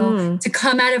affirming. So to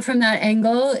come at it from that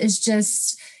angle is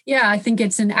just, Yeah, I think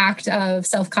it's an act of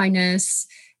self-kindness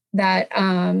that,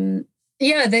 that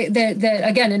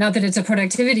again, and not that it's a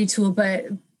productivity tool, but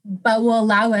will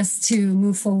allow us to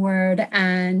move forward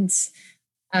and,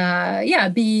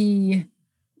 be,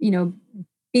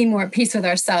 be more at peace with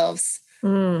ourselves.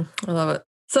 I love it.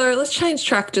 So let's change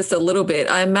track just a little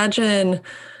bit. I imagine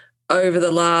over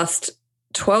the last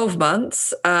 12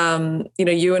 months,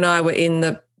 you and I were in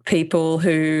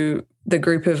the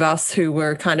group of us who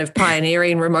were kind of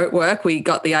pioneering remote work. We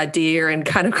got the idea and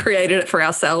kind of created it for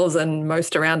ourselves, and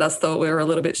most around us thought we were a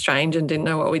little bit strange and didn't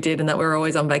know what we did and that we were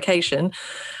always on vacation.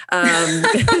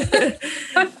 The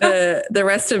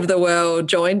rest of the world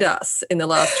joined us in the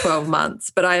last 12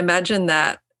 months. But I imagine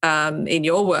that in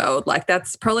your world, like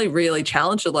that's probably really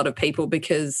challenged a lot of people,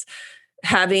 because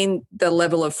having the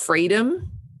level of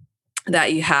freedom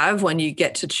that you have when you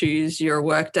get to choose your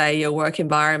work day, your work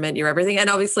environment, your everything.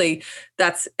 And obviously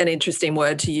that's an interesting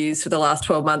word to use for the last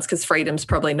 12 months, because freedom's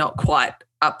probably not quite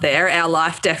up there. Our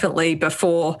life definitely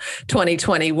before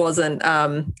 2020 wasn't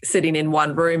sitting in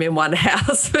one room in one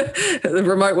house. The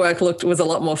remote work was a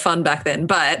lot more fun back then.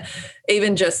 But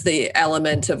even just the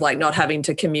element of like not having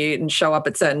to commute and show up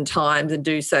at certain times and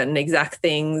do certain exact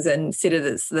things and sit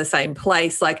at the same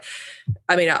place. Like,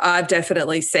 I mean, I've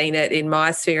definitely seen it in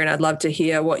my sphere, and I'd love to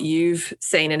hear what you've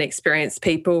seen and experienced,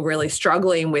 people really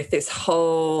struggling with this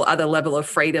whole other level of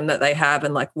freedom that they have,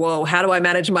 and like, whoa, how do I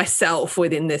manage myself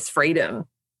within this freedom?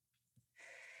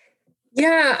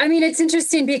 Yeah, I mean, it's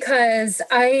interesting because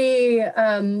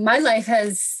my life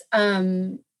has,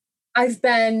 I've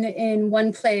been in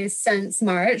one place since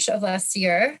March of last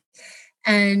year.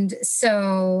 And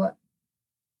so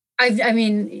I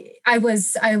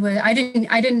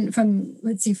from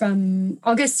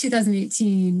August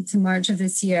 2018 to March of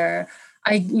this year,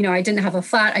 I didn't have a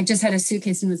flat. I just had a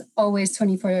suitcase and was always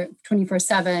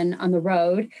 24/7 on the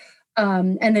road.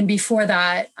 And then before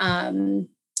that,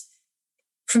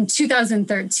 from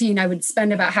 2013, I would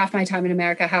spend about half my time in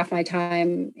America, half my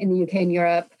time in the UK and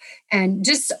Europe, and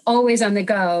just always on the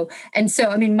go. And so,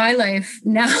 I mean, my life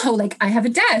now, like I have a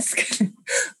desk,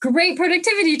 great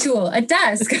productivity tool, a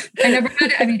desk. I never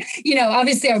had it. I mean,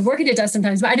 obviously I work at a desk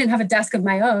sometimes, but I didn't have a desk of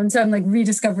my own. So I'm like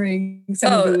rediscovering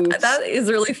some of the... That is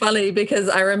really funny, because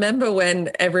I remember when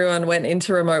everyone went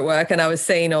into remote work and I was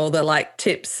seeing all the like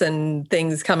tips and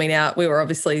things coming out. We were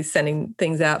obviously sending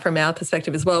things out from our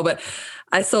perspective as well, but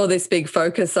I saw this big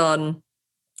focus on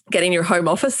getting your home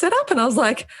office set up, and I was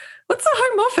like, what's a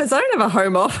home office? I don't have a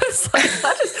home office. Like,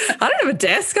 I don't have a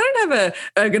desk. I don't have an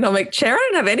ergonomic chair. I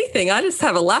don't have anything. I just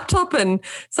have a laptop, and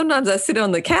sometimes I sit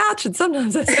on the couch and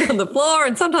sometimes I sit on the floor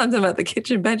and sometimes I'm at the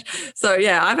kitchen bench. So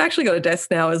yeah, I've actually got a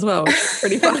desk now as well. It's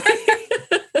pretty funny.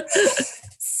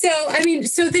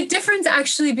 So the difference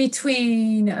actually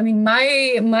between,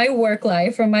 my work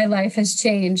life or my life has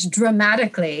changed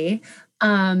dramatically.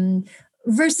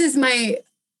 Versus my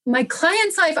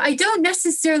client's life, I don't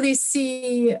necessarily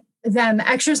see them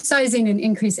exercising an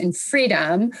increase in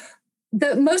freedom.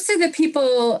 Most of the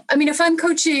people, if I'm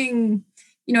coaching,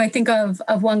 I think of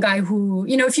one guy who,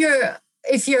 if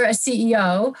you're a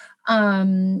CEO,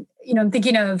 I'm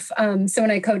thinking of someone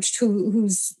I coached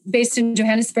who's based in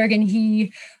Johannesburg, and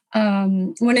he,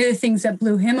 one of the things that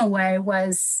blew him away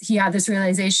was he had this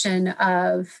realization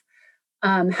of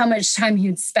how much time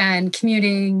you'd spend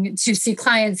commuting to see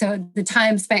clients, so the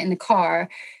time spent in the car,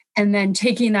 and then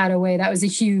taking that away, that was a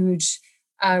huge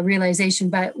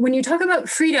realization. But when you talk about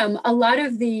freedom, a lot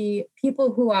of the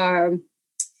people who are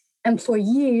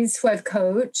employees who I've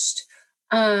coached,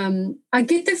 I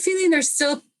get the feeling they're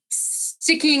still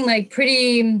sticking like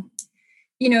pretty,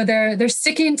 they're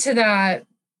sticking to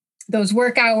those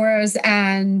work hours,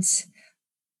 and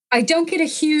I don't get a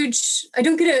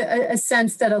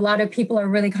sense that a lot of people are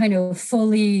really kind of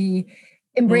fully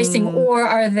embracing, or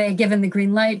are they given the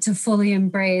green light to fully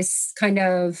embrace kind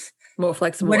of more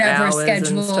flexible whatever hours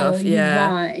schedule and stuff. you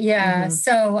want. Yeah.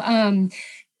 Mm-hmm.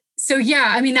 So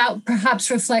yeah, that perhaps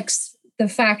reflects the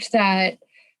fact that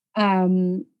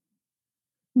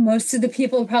most of the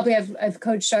people probably I've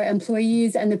coached are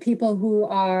employees, and the people who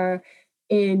are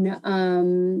in,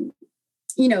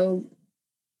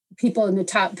 people in the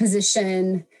top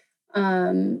position,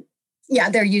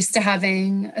 they're used to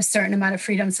having a certain amount of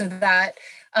freedom, so that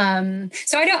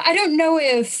so I don't know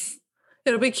if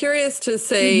it'll be curious to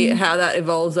see how that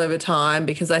evolves over time,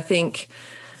 because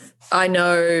I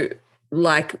know,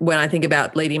 like when I think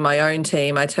about leading my own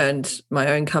team, I turned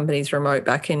my own companies remote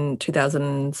back in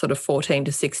 2014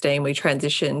 to 16. We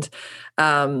transitioned,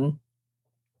 and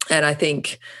I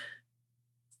think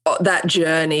that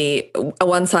journey,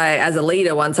 once as a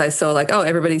leader, once I saw like, oh,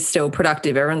 everybody's still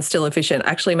productive, everyone's still efficient.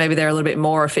 Actually, maybe they're a little bit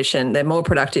more efficient. They're more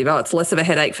productive. Oh, it's less of a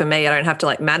headache for me. I don't have to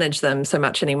like manage them so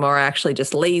much anymore. I actually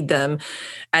just lead them.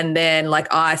 And then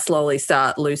like I slowly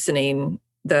start loosening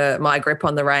my grip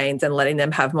on the reins and letting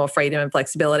them have more freedom and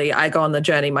flexibility. I go on the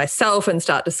journey myself and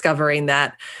start discovering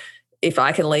that if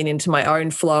I can lean into my own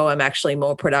flow, I'm actually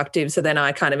more productive. So then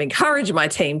I kind of encourage my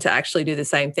team to actually do the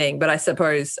same thing. But I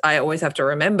suppose I always have to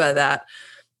remember that,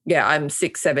 yeah, I'm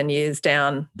 6-7 years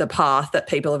down the path that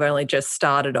people have only just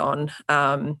started on.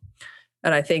 And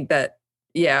I think that,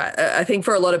 yeah, I think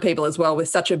for a lot of people as well, with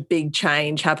such a big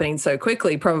change happening so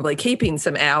quickly, probably keeping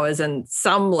some hours and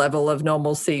some level of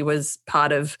normalcy was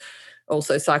part of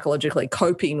also psychologically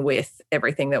coping with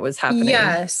everything that was happening.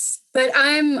 Yes. But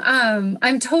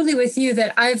I'm totally with you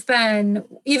that I've been,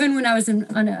 even when I was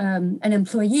an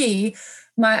employee,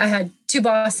 I had 2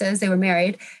 bosses, they were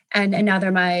married, and now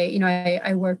they're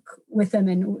I work with them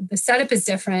and the setup is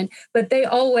different, but they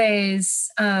always,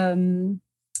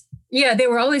 they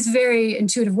were always very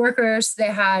intuitive workers. They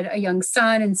had a young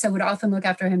son, and so would often look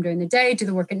after him during the day, do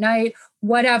the work at night,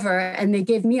 whatever. And they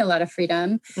gave me a lot of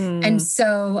freedom. And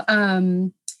so,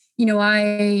 I,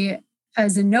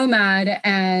 as a nomad,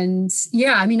 and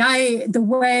the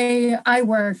way I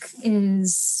work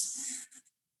is,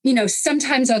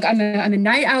 sometimes I'm a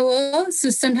night owl. So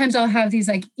sometimes I'll have these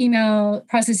like email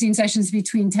processing sessions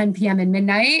between 10 p.m. and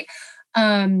midnight.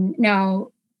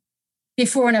 Now,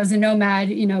 before when I was a nomad,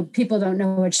 people don't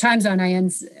know which time zone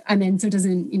I'm in. So it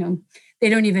doesn't, they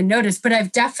don't even notice. But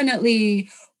I've definitely,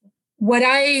 what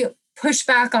I push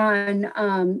back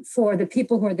on for the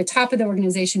people who are at the top of the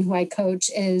organization who I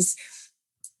coach is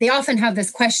they often have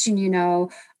this question,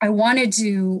 I wanted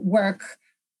to work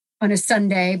on a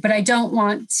Sunday, but I don't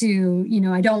want to,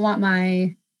 I don't want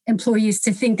my employees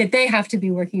to think that they have to be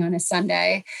working on a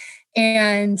Sunday.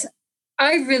 And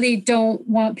I really don't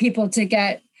want people to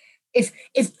get, if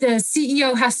the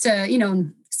CEO has to,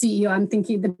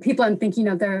 the people I'm thinking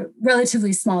of, they're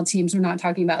relatively small teams. We're not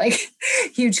talking about like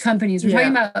huge companies. We're talking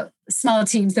about small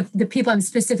teams. The people I'm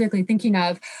specifically thinking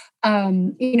of,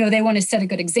 they want to set a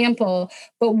good example.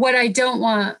 But what I don't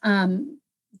want,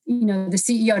 the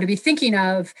CEO to be thinking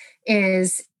of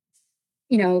is,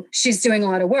 she's doing a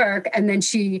lot of work. And then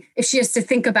if she has to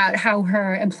think about how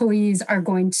her employees are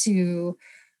going to,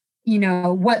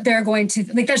 what they're going to,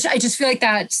 like, I just feel like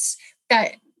that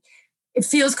it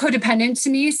feels codependent to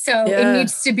me. So it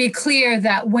needs to be clear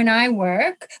that when I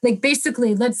work, like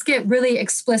basically, let's get really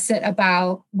explicit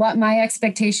about what my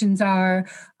expectations are.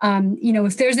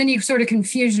 If there's any sort of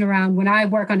confusion around when I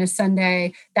work on a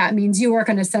Sunday, that means you work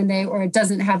on a Sunday, or it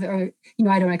doesn't have, or,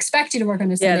 I don't expect you to work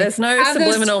on a Sunday. Yeah, there's no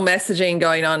subliminal messaging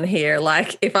going on here.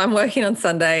 Like if I'm working on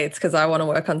Sunday, it's because I want to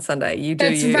work on Sunday. You do.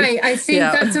 That's right. I think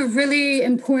that's a really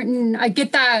important, I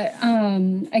get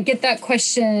that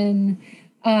question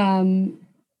often,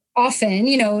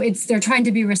 they're trying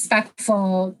to be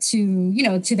respectful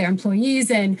to, to their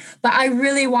employees. But I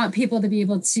really want people to be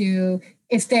able to,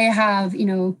 if they have,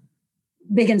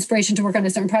 big inspiration to work on a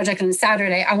certain project on a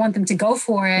Saturday, I want them to go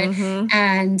for it. Mm-hmm.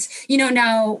 And,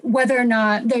 now whether or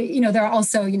not there are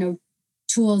also,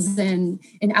 tools in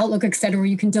Outlook, et cetera, where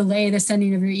you can delay the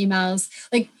sending of your emails,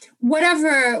 like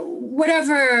whatever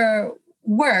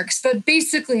works, but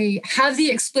basically have the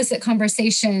explicit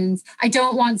conversations. I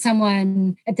don't want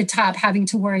someone at the top having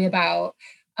to worry about,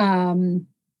 that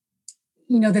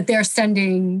they're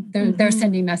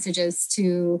sending messages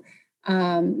to,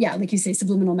 like you say,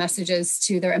 subliminal messages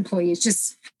to their employees.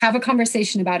 Just have a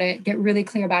conversation about it, get really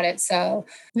clear about it. So,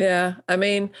 yeah, I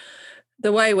mean,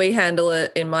 the way we handle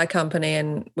it in my company,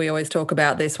 and we always talk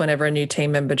about this whenever a new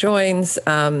team member joins,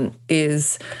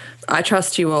 is I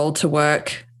trust you all to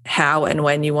work how and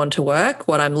when you want to work.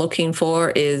 What I'm looking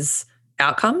for is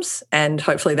outcomes, and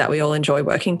hopefully that we all enjoy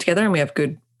working together and we have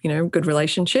good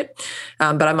relationship.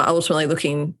 But I'm ultimately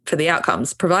looking for the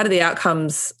outcomes. Provided the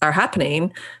outcomes are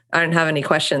happening, I don't have any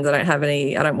questions. I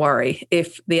don't worry.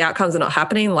 If the outcomes are not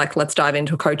happening, like let's dive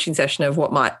into a coaching session of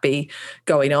what might be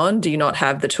going on. Do you not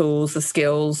have the tools, the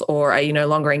skills, or are you no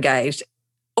longer engaged?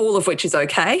 All of which is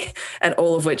okay and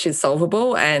all of which is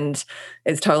solvable and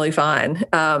is totally fine.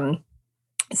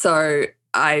 So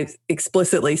I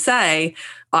explicitly say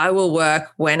I will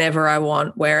work whenever I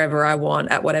want, wherever I want,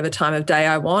 at whatever time of day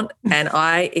I want. And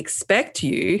I expect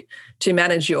you to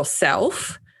manage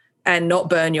yourself and not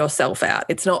burn yourself out.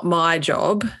 It's not my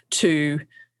job to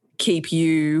keep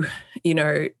you,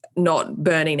 not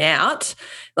burning out.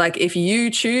 Like if you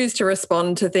choose to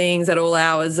respond to things at all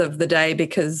hours of the day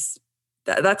because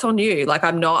that's on you. Like,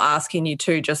 I'm not asking you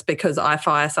to just because I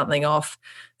fire something off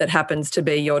that happens to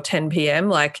be your 10 p.m.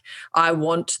 Like, I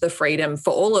want the freedom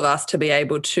for all of us to be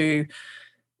able to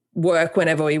work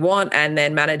whenever we want and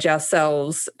then manage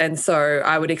ourselves. And so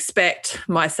I would expect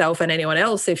myself and anyone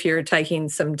else, if you're taking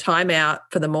some time out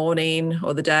for the morning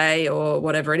or the day or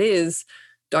whatever it is,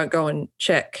 don't go and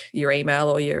check your email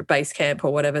or your Basecamp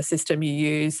or whatever system you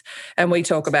use. And we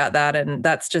talk about that. And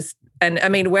that's just, and I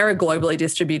mean, we're a globally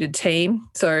distributed team.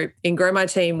 So in Grow My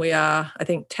Team, we are, I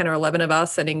think, 10 or 11 of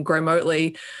us. And in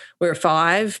Growmotely, we're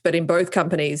 5. But in both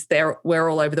companies, we're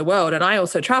all over the world. And I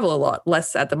also travel a lot,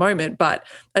 less at the moment, but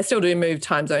I still do move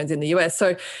time zones in the US.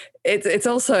 So it's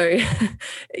also,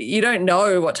 you don't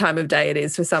know what time of day it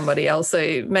is for somebody else.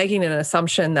 So making an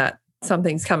assumption that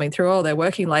something's coming through, oh, they're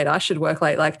working late, I should work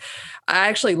late. Like, I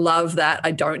actually love that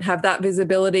I don't have that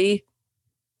visibility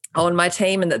on my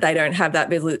team and that they don't have that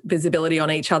visibility on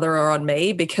each other or on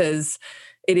me, because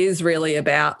it is really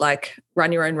about, like,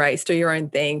 run your own race, do your own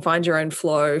thing, find your own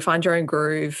flow, find your own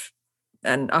groove.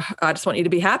 And I just want you to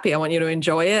be happy. I want you to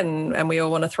enjoy it. And we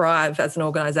all want to thrive as an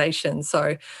organization.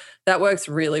 So that works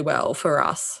really well for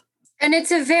us. And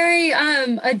it's a very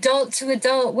adult to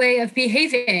adult way of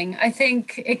behaving. I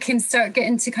think it can start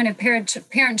getting to kind of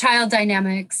parent-child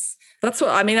dynamics. That's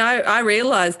what, I mean, I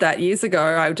realized that years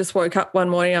ago. I just woke up one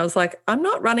morning, I was like, I'm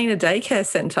not running a daycare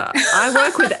center. I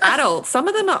work with adults. Some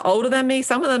of them are older than me.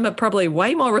 Some of them are probably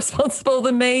way more responsible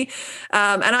than me.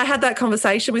 And I had that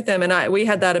conversation with them, and we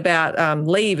had that about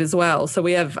leave as well. So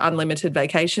we have unlimited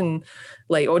vacation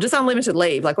leave, or just unlimited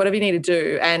leave, like whatever you need to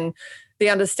do. And the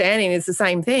understanding is the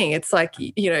same thing. It's like,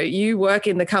 you work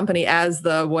in the company as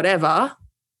the whatever,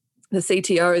 the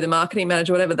CTO, the marketing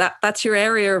manager, whatever, that's your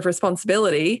area of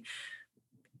responsibility.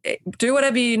 Do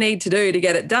whatever you need to do to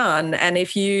get it done. And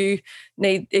if you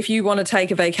want to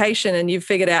take a vacation and you've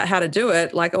figured out how to do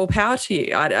it, like, all power to you.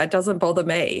 It doesn't bother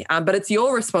me. But it's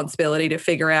your responsibility to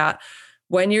figure out,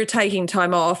 when you're taking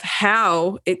time off,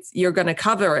 how you're going to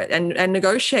cover it and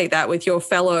negotiate that with your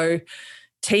fellow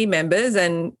team members.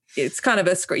 And it's kind of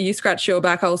you scratch your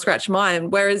back, I'll scratch mine.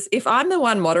 Whereas if I'm the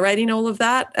one moderating all of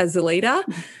that as the leader,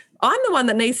 I'm the one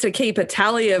that needs to keep a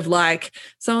tally of, like,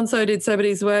 so-and-so did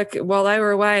somebody's work while they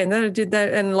were away and then did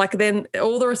that. And, like, then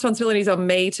all the responsibilities on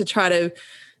me to try to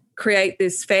create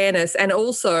this fairness. And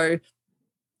also,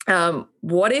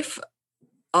 what if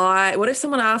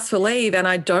someone asks for leave and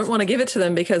I don't want to give it to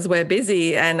them because we're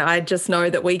busy and I just know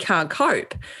that we can't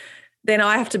cope? Then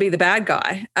I have to be the bad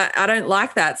guy. I don't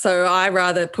like that. So I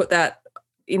rather put that,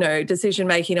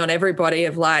 decision-making on everybody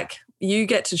of, like, you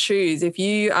get to choose. If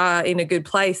you are in a good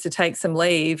place to take some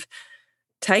leave,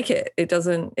 take it.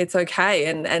 It's okay.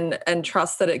 And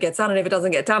trust that it gets done. And if it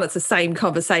doesn't get done, it's the same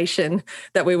conversation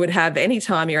that we would have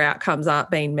anytime your outcomes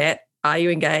aren't being met. Are you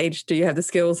engaged? Do you have the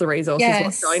skills, the resources? Yes.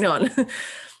 What's going on?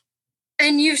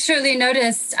 And you've surely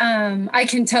noticed, I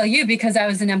can tell you, because I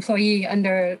was an employee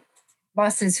under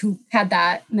bosses who had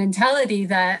that mentality,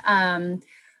 that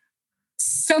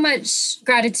so much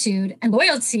gratitude and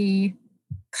loyalty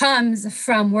comes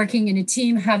from working in a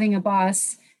team, having a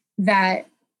boss that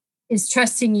is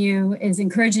trusting you, is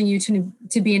encouraging you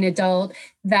to be an adult,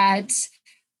 that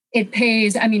it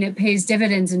pays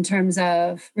dividends in terms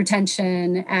of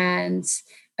retention. And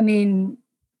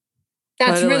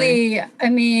that's totally.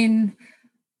 Really,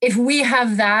 if we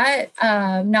have that,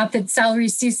 not that salary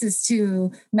ceases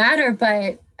to matter,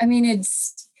 but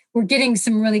we're getting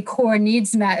some really core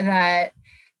needs met that,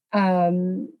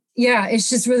 it's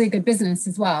just really good business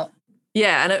as well.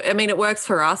 Yeah. And it works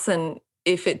for us. And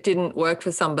if it didn't work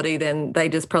for somebody, then they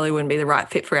just probably wouldn't be the right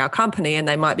fit for our company. And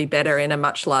they might be better in a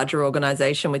much larger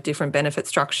organization with different benefit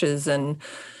structures and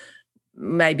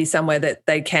maybe somewhere that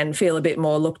they can feel a bit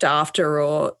more looked after,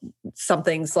 or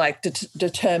something's like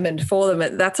determined for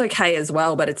them. That's okay as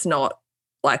well, but it's not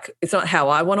how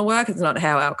I want to work. It's not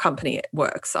how our company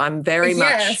works. I'm very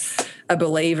much a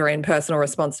believer in personal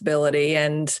responsibility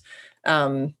and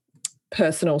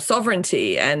personal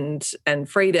sovereignty and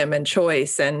freedom and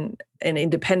choice and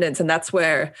independence. And that's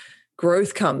where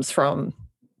growth comes from,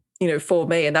 for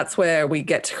me. And that's where we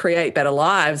get to create better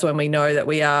lives, when we know that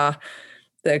we are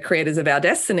the creators of our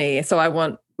destiny. So I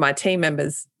want my team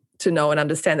members to know and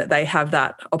understand that they have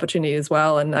that opportunity as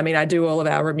well. And I do all of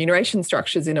our remuneration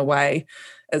structures in a way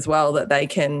as well that they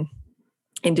can,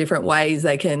 in different ways,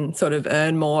 they can sort of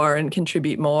earn more and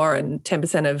contribute more. And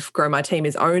 10% of Grow My Team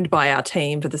is owned by our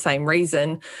team for the same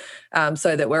reason,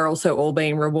 so that we're also all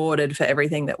being rewarded for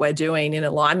everything that we're doing in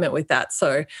alignment with that.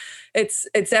 So it's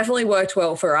definitely worked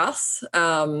well for us.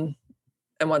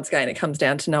 And once again, it comes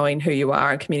down to knowing who you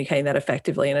are and communicating that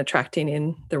effectively and attracting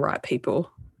in the right people.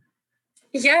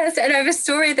 Yes. And I have a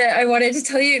story that I wanted to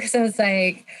tell you because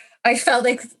I felt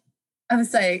like,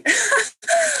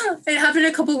 it happened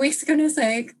a couple of weeks ago and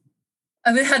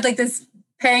I had like this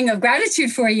pang of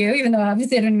gratitude for you, even though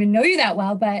obviously I don't even know you that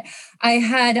well, but I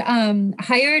had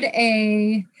hired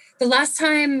the last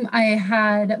time I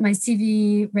had my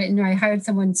CV written, or I hired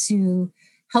someone to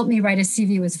help me write a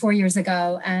CV was 4 years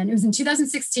ago. And it was in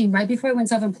 2016, right before I went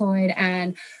self-employed.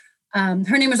 And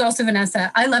her name was also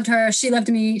Vanessa. I loved her. She loved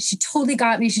me. She totally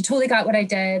got me. She totally got what I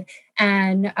did.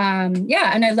 And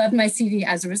and I loved my CV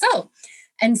as a result.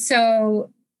 And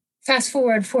so fast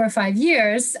forward 4 or 5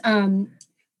 years,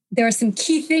 there are some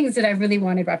key things that I really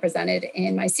wanted represented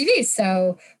in my CV.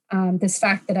 So this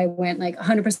fact that I went like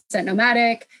 100%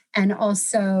 nomadic, and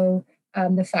also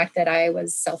the fact that I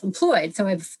was self-employed. So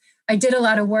I did a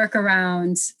lot of work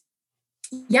around,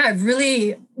 I've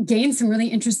really gained some really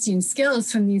interesting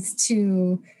skills from these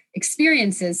two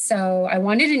experiences. So I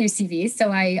wanted a new CV. So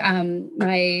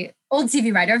my old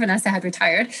CV writer, Vanessa, had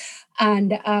retired.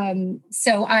 And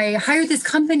so I hired this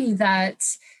company that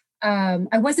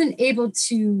I wasn't able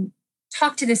to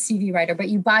talk to the CV writer, but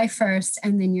you buy first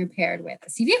and then you're paired with a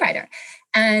CV writer.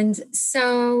 And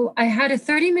so I had a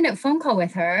 30-minute phone call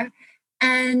with her.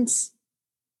 And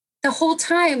the whole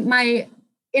time my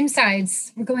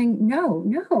insides were going,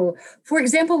 no. For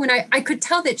example, when I could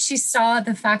tell that she saw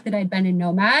the fact that I'd been a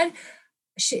nomad,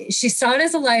 she saw it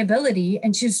as a liability,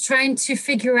 and she was trying to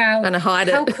figure out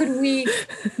how could we,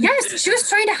 yes, she was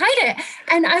trying to hide it.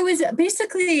 And I was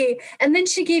and then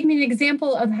she gave me an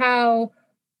example of how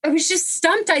I was just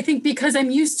stumped, I think, because I'm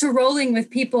used to rolling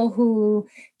with people who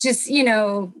just,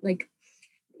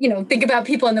 think about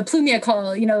people on the Plumia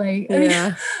call,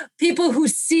 people who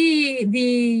see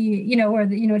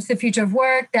it's the future of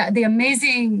work, that the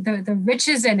amazing, the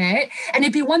riches in it. And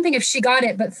it'd be one thing if she got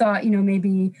it, but thought,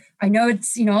 maybe I know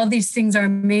it's, all these things are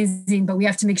amazing, but we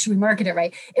have to make sure we market it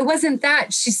right. It wasn't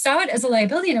that. She saw it as a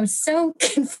liability, and I was so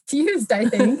confused, I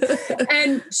think.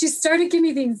 And she started giving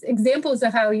me these examples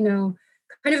of how,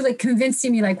 kind of like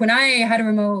convincing me, like when I had a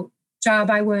remote job,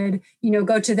 I would,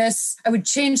 go to this, I would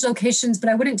change locations, but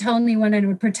I wouldn't tell anyone, and I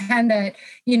would pretend that,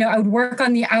 I would work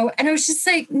on the out. And I was just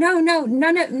like, no. And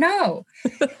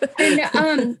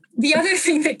the other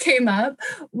thing that came up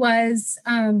was,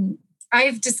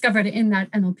 I've discovered in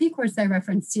that NLP course I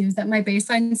referenced to you is that my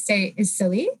baseline state is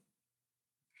silly.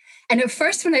 And at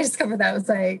first, when I discovered that, I was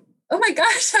like, oh my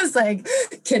gosh, I was like,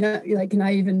 can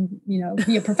I even,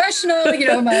 be a professional?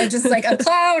 Am I just like a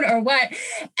clown or what?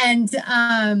 But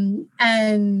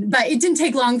it didn't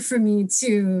take long for me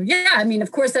to,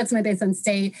 of course, that's my baseline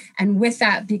state. And with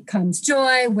that becomes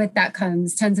joy. With that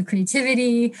comes tons of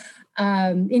creativity.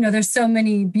 There's so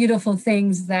many beautiful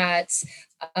things that,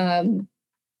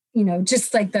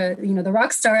 just like the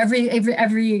rock star, every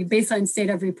baseline state,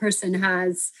 every person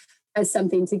has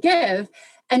something to give.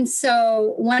 And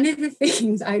so one of the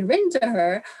things I'd written to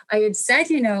her, I had said,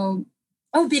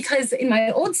 because in my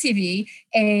old CV,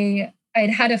 I'd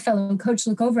had a fellow coach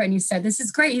look over and he said, this is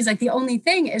great. He's like, the only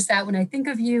thing is that when I think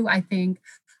of you, I think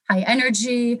high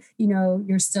energy,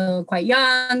 you're still quite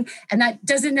young. And that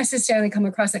doesn't necessarily come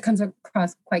across, it comes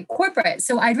across quite corporate.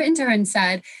 So I'd written to her and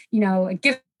said,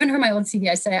 given her my old CV,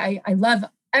 I said, I love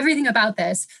everything about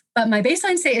this, but my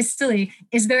baseline state is silly.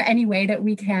 Is there any way that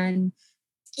we can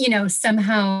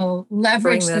somehow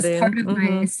leverage this part of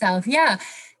myself? Yeah.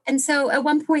 And so at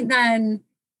one point then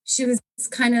she was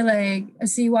kind of like,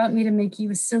 so you want me to make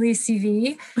you a silly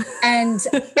CV? And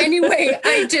anyway,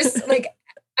 I just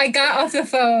I got off the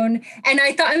phone and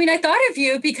I thought of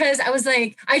you because I was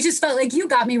like, I just felt like you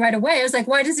got me right away. I was like,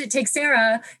 why does it take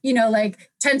Sarah,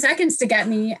 10 seconds to get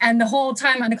me? And the whole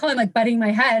time on the call, I'm like butting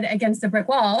my head against the brick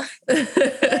wall. But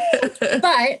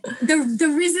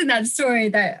the reason that story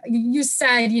that you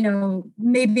said,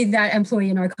 maybe that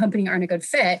employee in our company aren't a good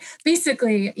fit.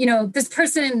 Basically, this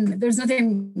person, there's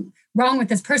nothing wrong with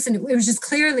this person. It was just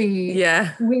clearly,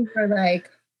 we were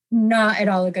like, not at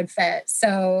all a good fit.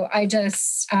 So I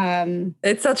just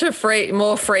it's such a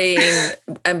more freeing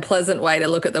and pleasant way to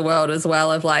look at the world as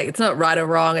well, of like, it's not right or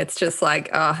wrong, it's just like,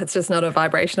 it's just not a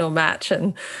vibrational match,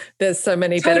 and there's so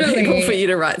many better people for you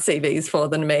to write CVs for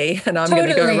than me, and I'm going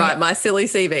to go write my silly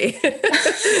CV.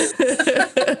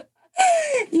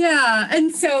 Yeah.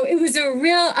 And so it was a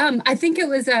real I think it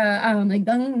was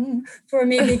a for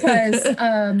me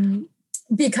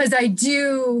because I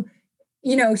do,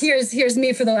 here's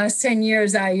me for the last 10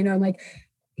 years. I'm like,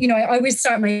 I always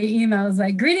start my emails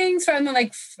like, greetings from,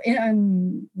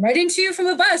 I'm writing to you from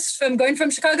a bus going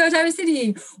from Chicago to Iowa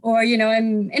City, or,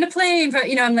 I'm in a plane,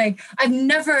 I'm like, I've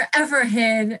never, ever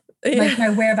hid like my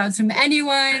whereabouts from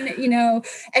anyone,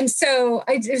 And so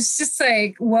it's just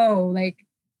like, whoa, like,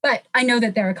 but I know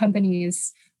that there are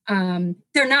companies, they're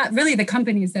not really the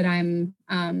companies that I'm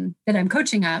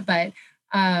coaching at, but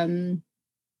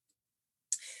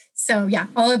so yeah,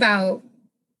 all about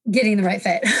getting the right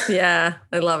fit. Yeah,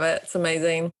 I love it. It's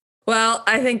amazing. Well,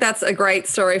 I think that's a great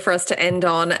story for us to end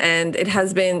on, and it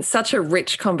has been such a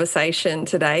rich conversation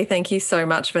today. Thank you so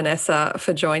much, Vanessa,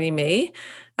 for joining me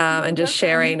and just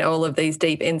sharing all of these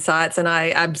deep insights. And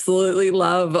I absolutely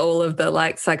love all of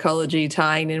the psychology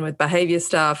tying in with behavior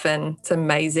stuff, and it's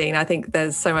amazing. I think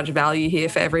there's so much value here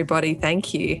for everybody.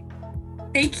 Thank you.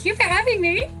 Thank you for having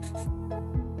me.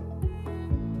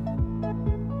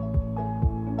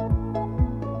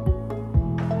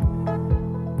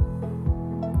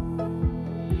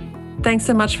 Thanks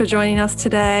so much for joining us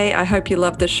today. I hope you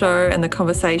loved the show and the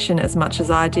conversation as much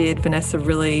as I did. Vanessa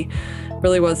really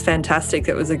was fantastic.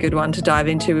 It was a good one to dive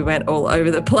into. We went all over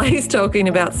the place talking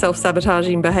about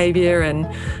self-sabotaging behavior and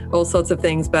all sorts of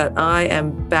things, but I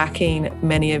am backing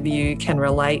many of you can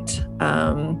relate.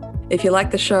 If you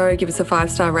like the show, give us a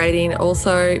 5-star rating.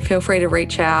 Also, feel free to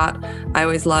reach out. I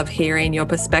always love hearing your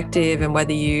perspective and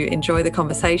whether you enjoy the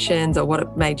conversations or what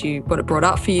it brought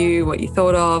up for you, what you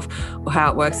thought of, or how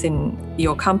it works in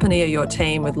your company or your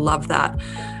team. Would love that.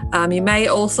 You may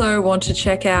also want to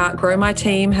check out Grow My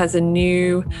Team has a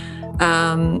new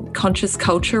conscious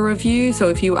culture review. So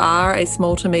if you are a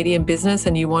small to medium business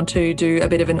and you want to do a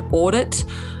bit of an audit,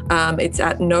 it's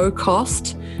at no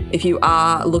cost. If you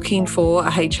are looking for a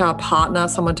HR partner,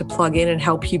 someone to plug in and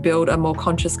help you build a more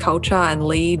conscious culture and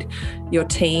lead your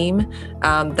team,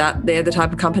 that they're the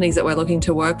type of companies that we're looking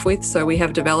to work with. So we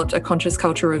have developed a conscious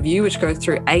culture review, which goes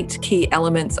through 8 key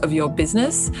elements of your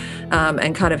business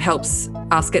and kind of helps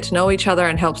us get to know each other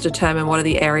and helps determine what are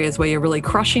the areas where you're really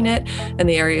crushing it and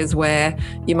the areas where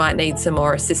you might need some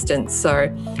more assistance.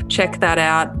 So check that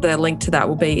out. The link to that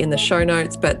will be in the show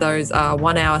notes, but those are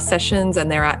 1-hour sessions and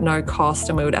they're at no cost,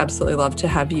 and we would absolutely love to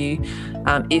have you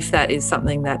if that is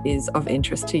something that is of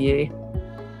interest to you.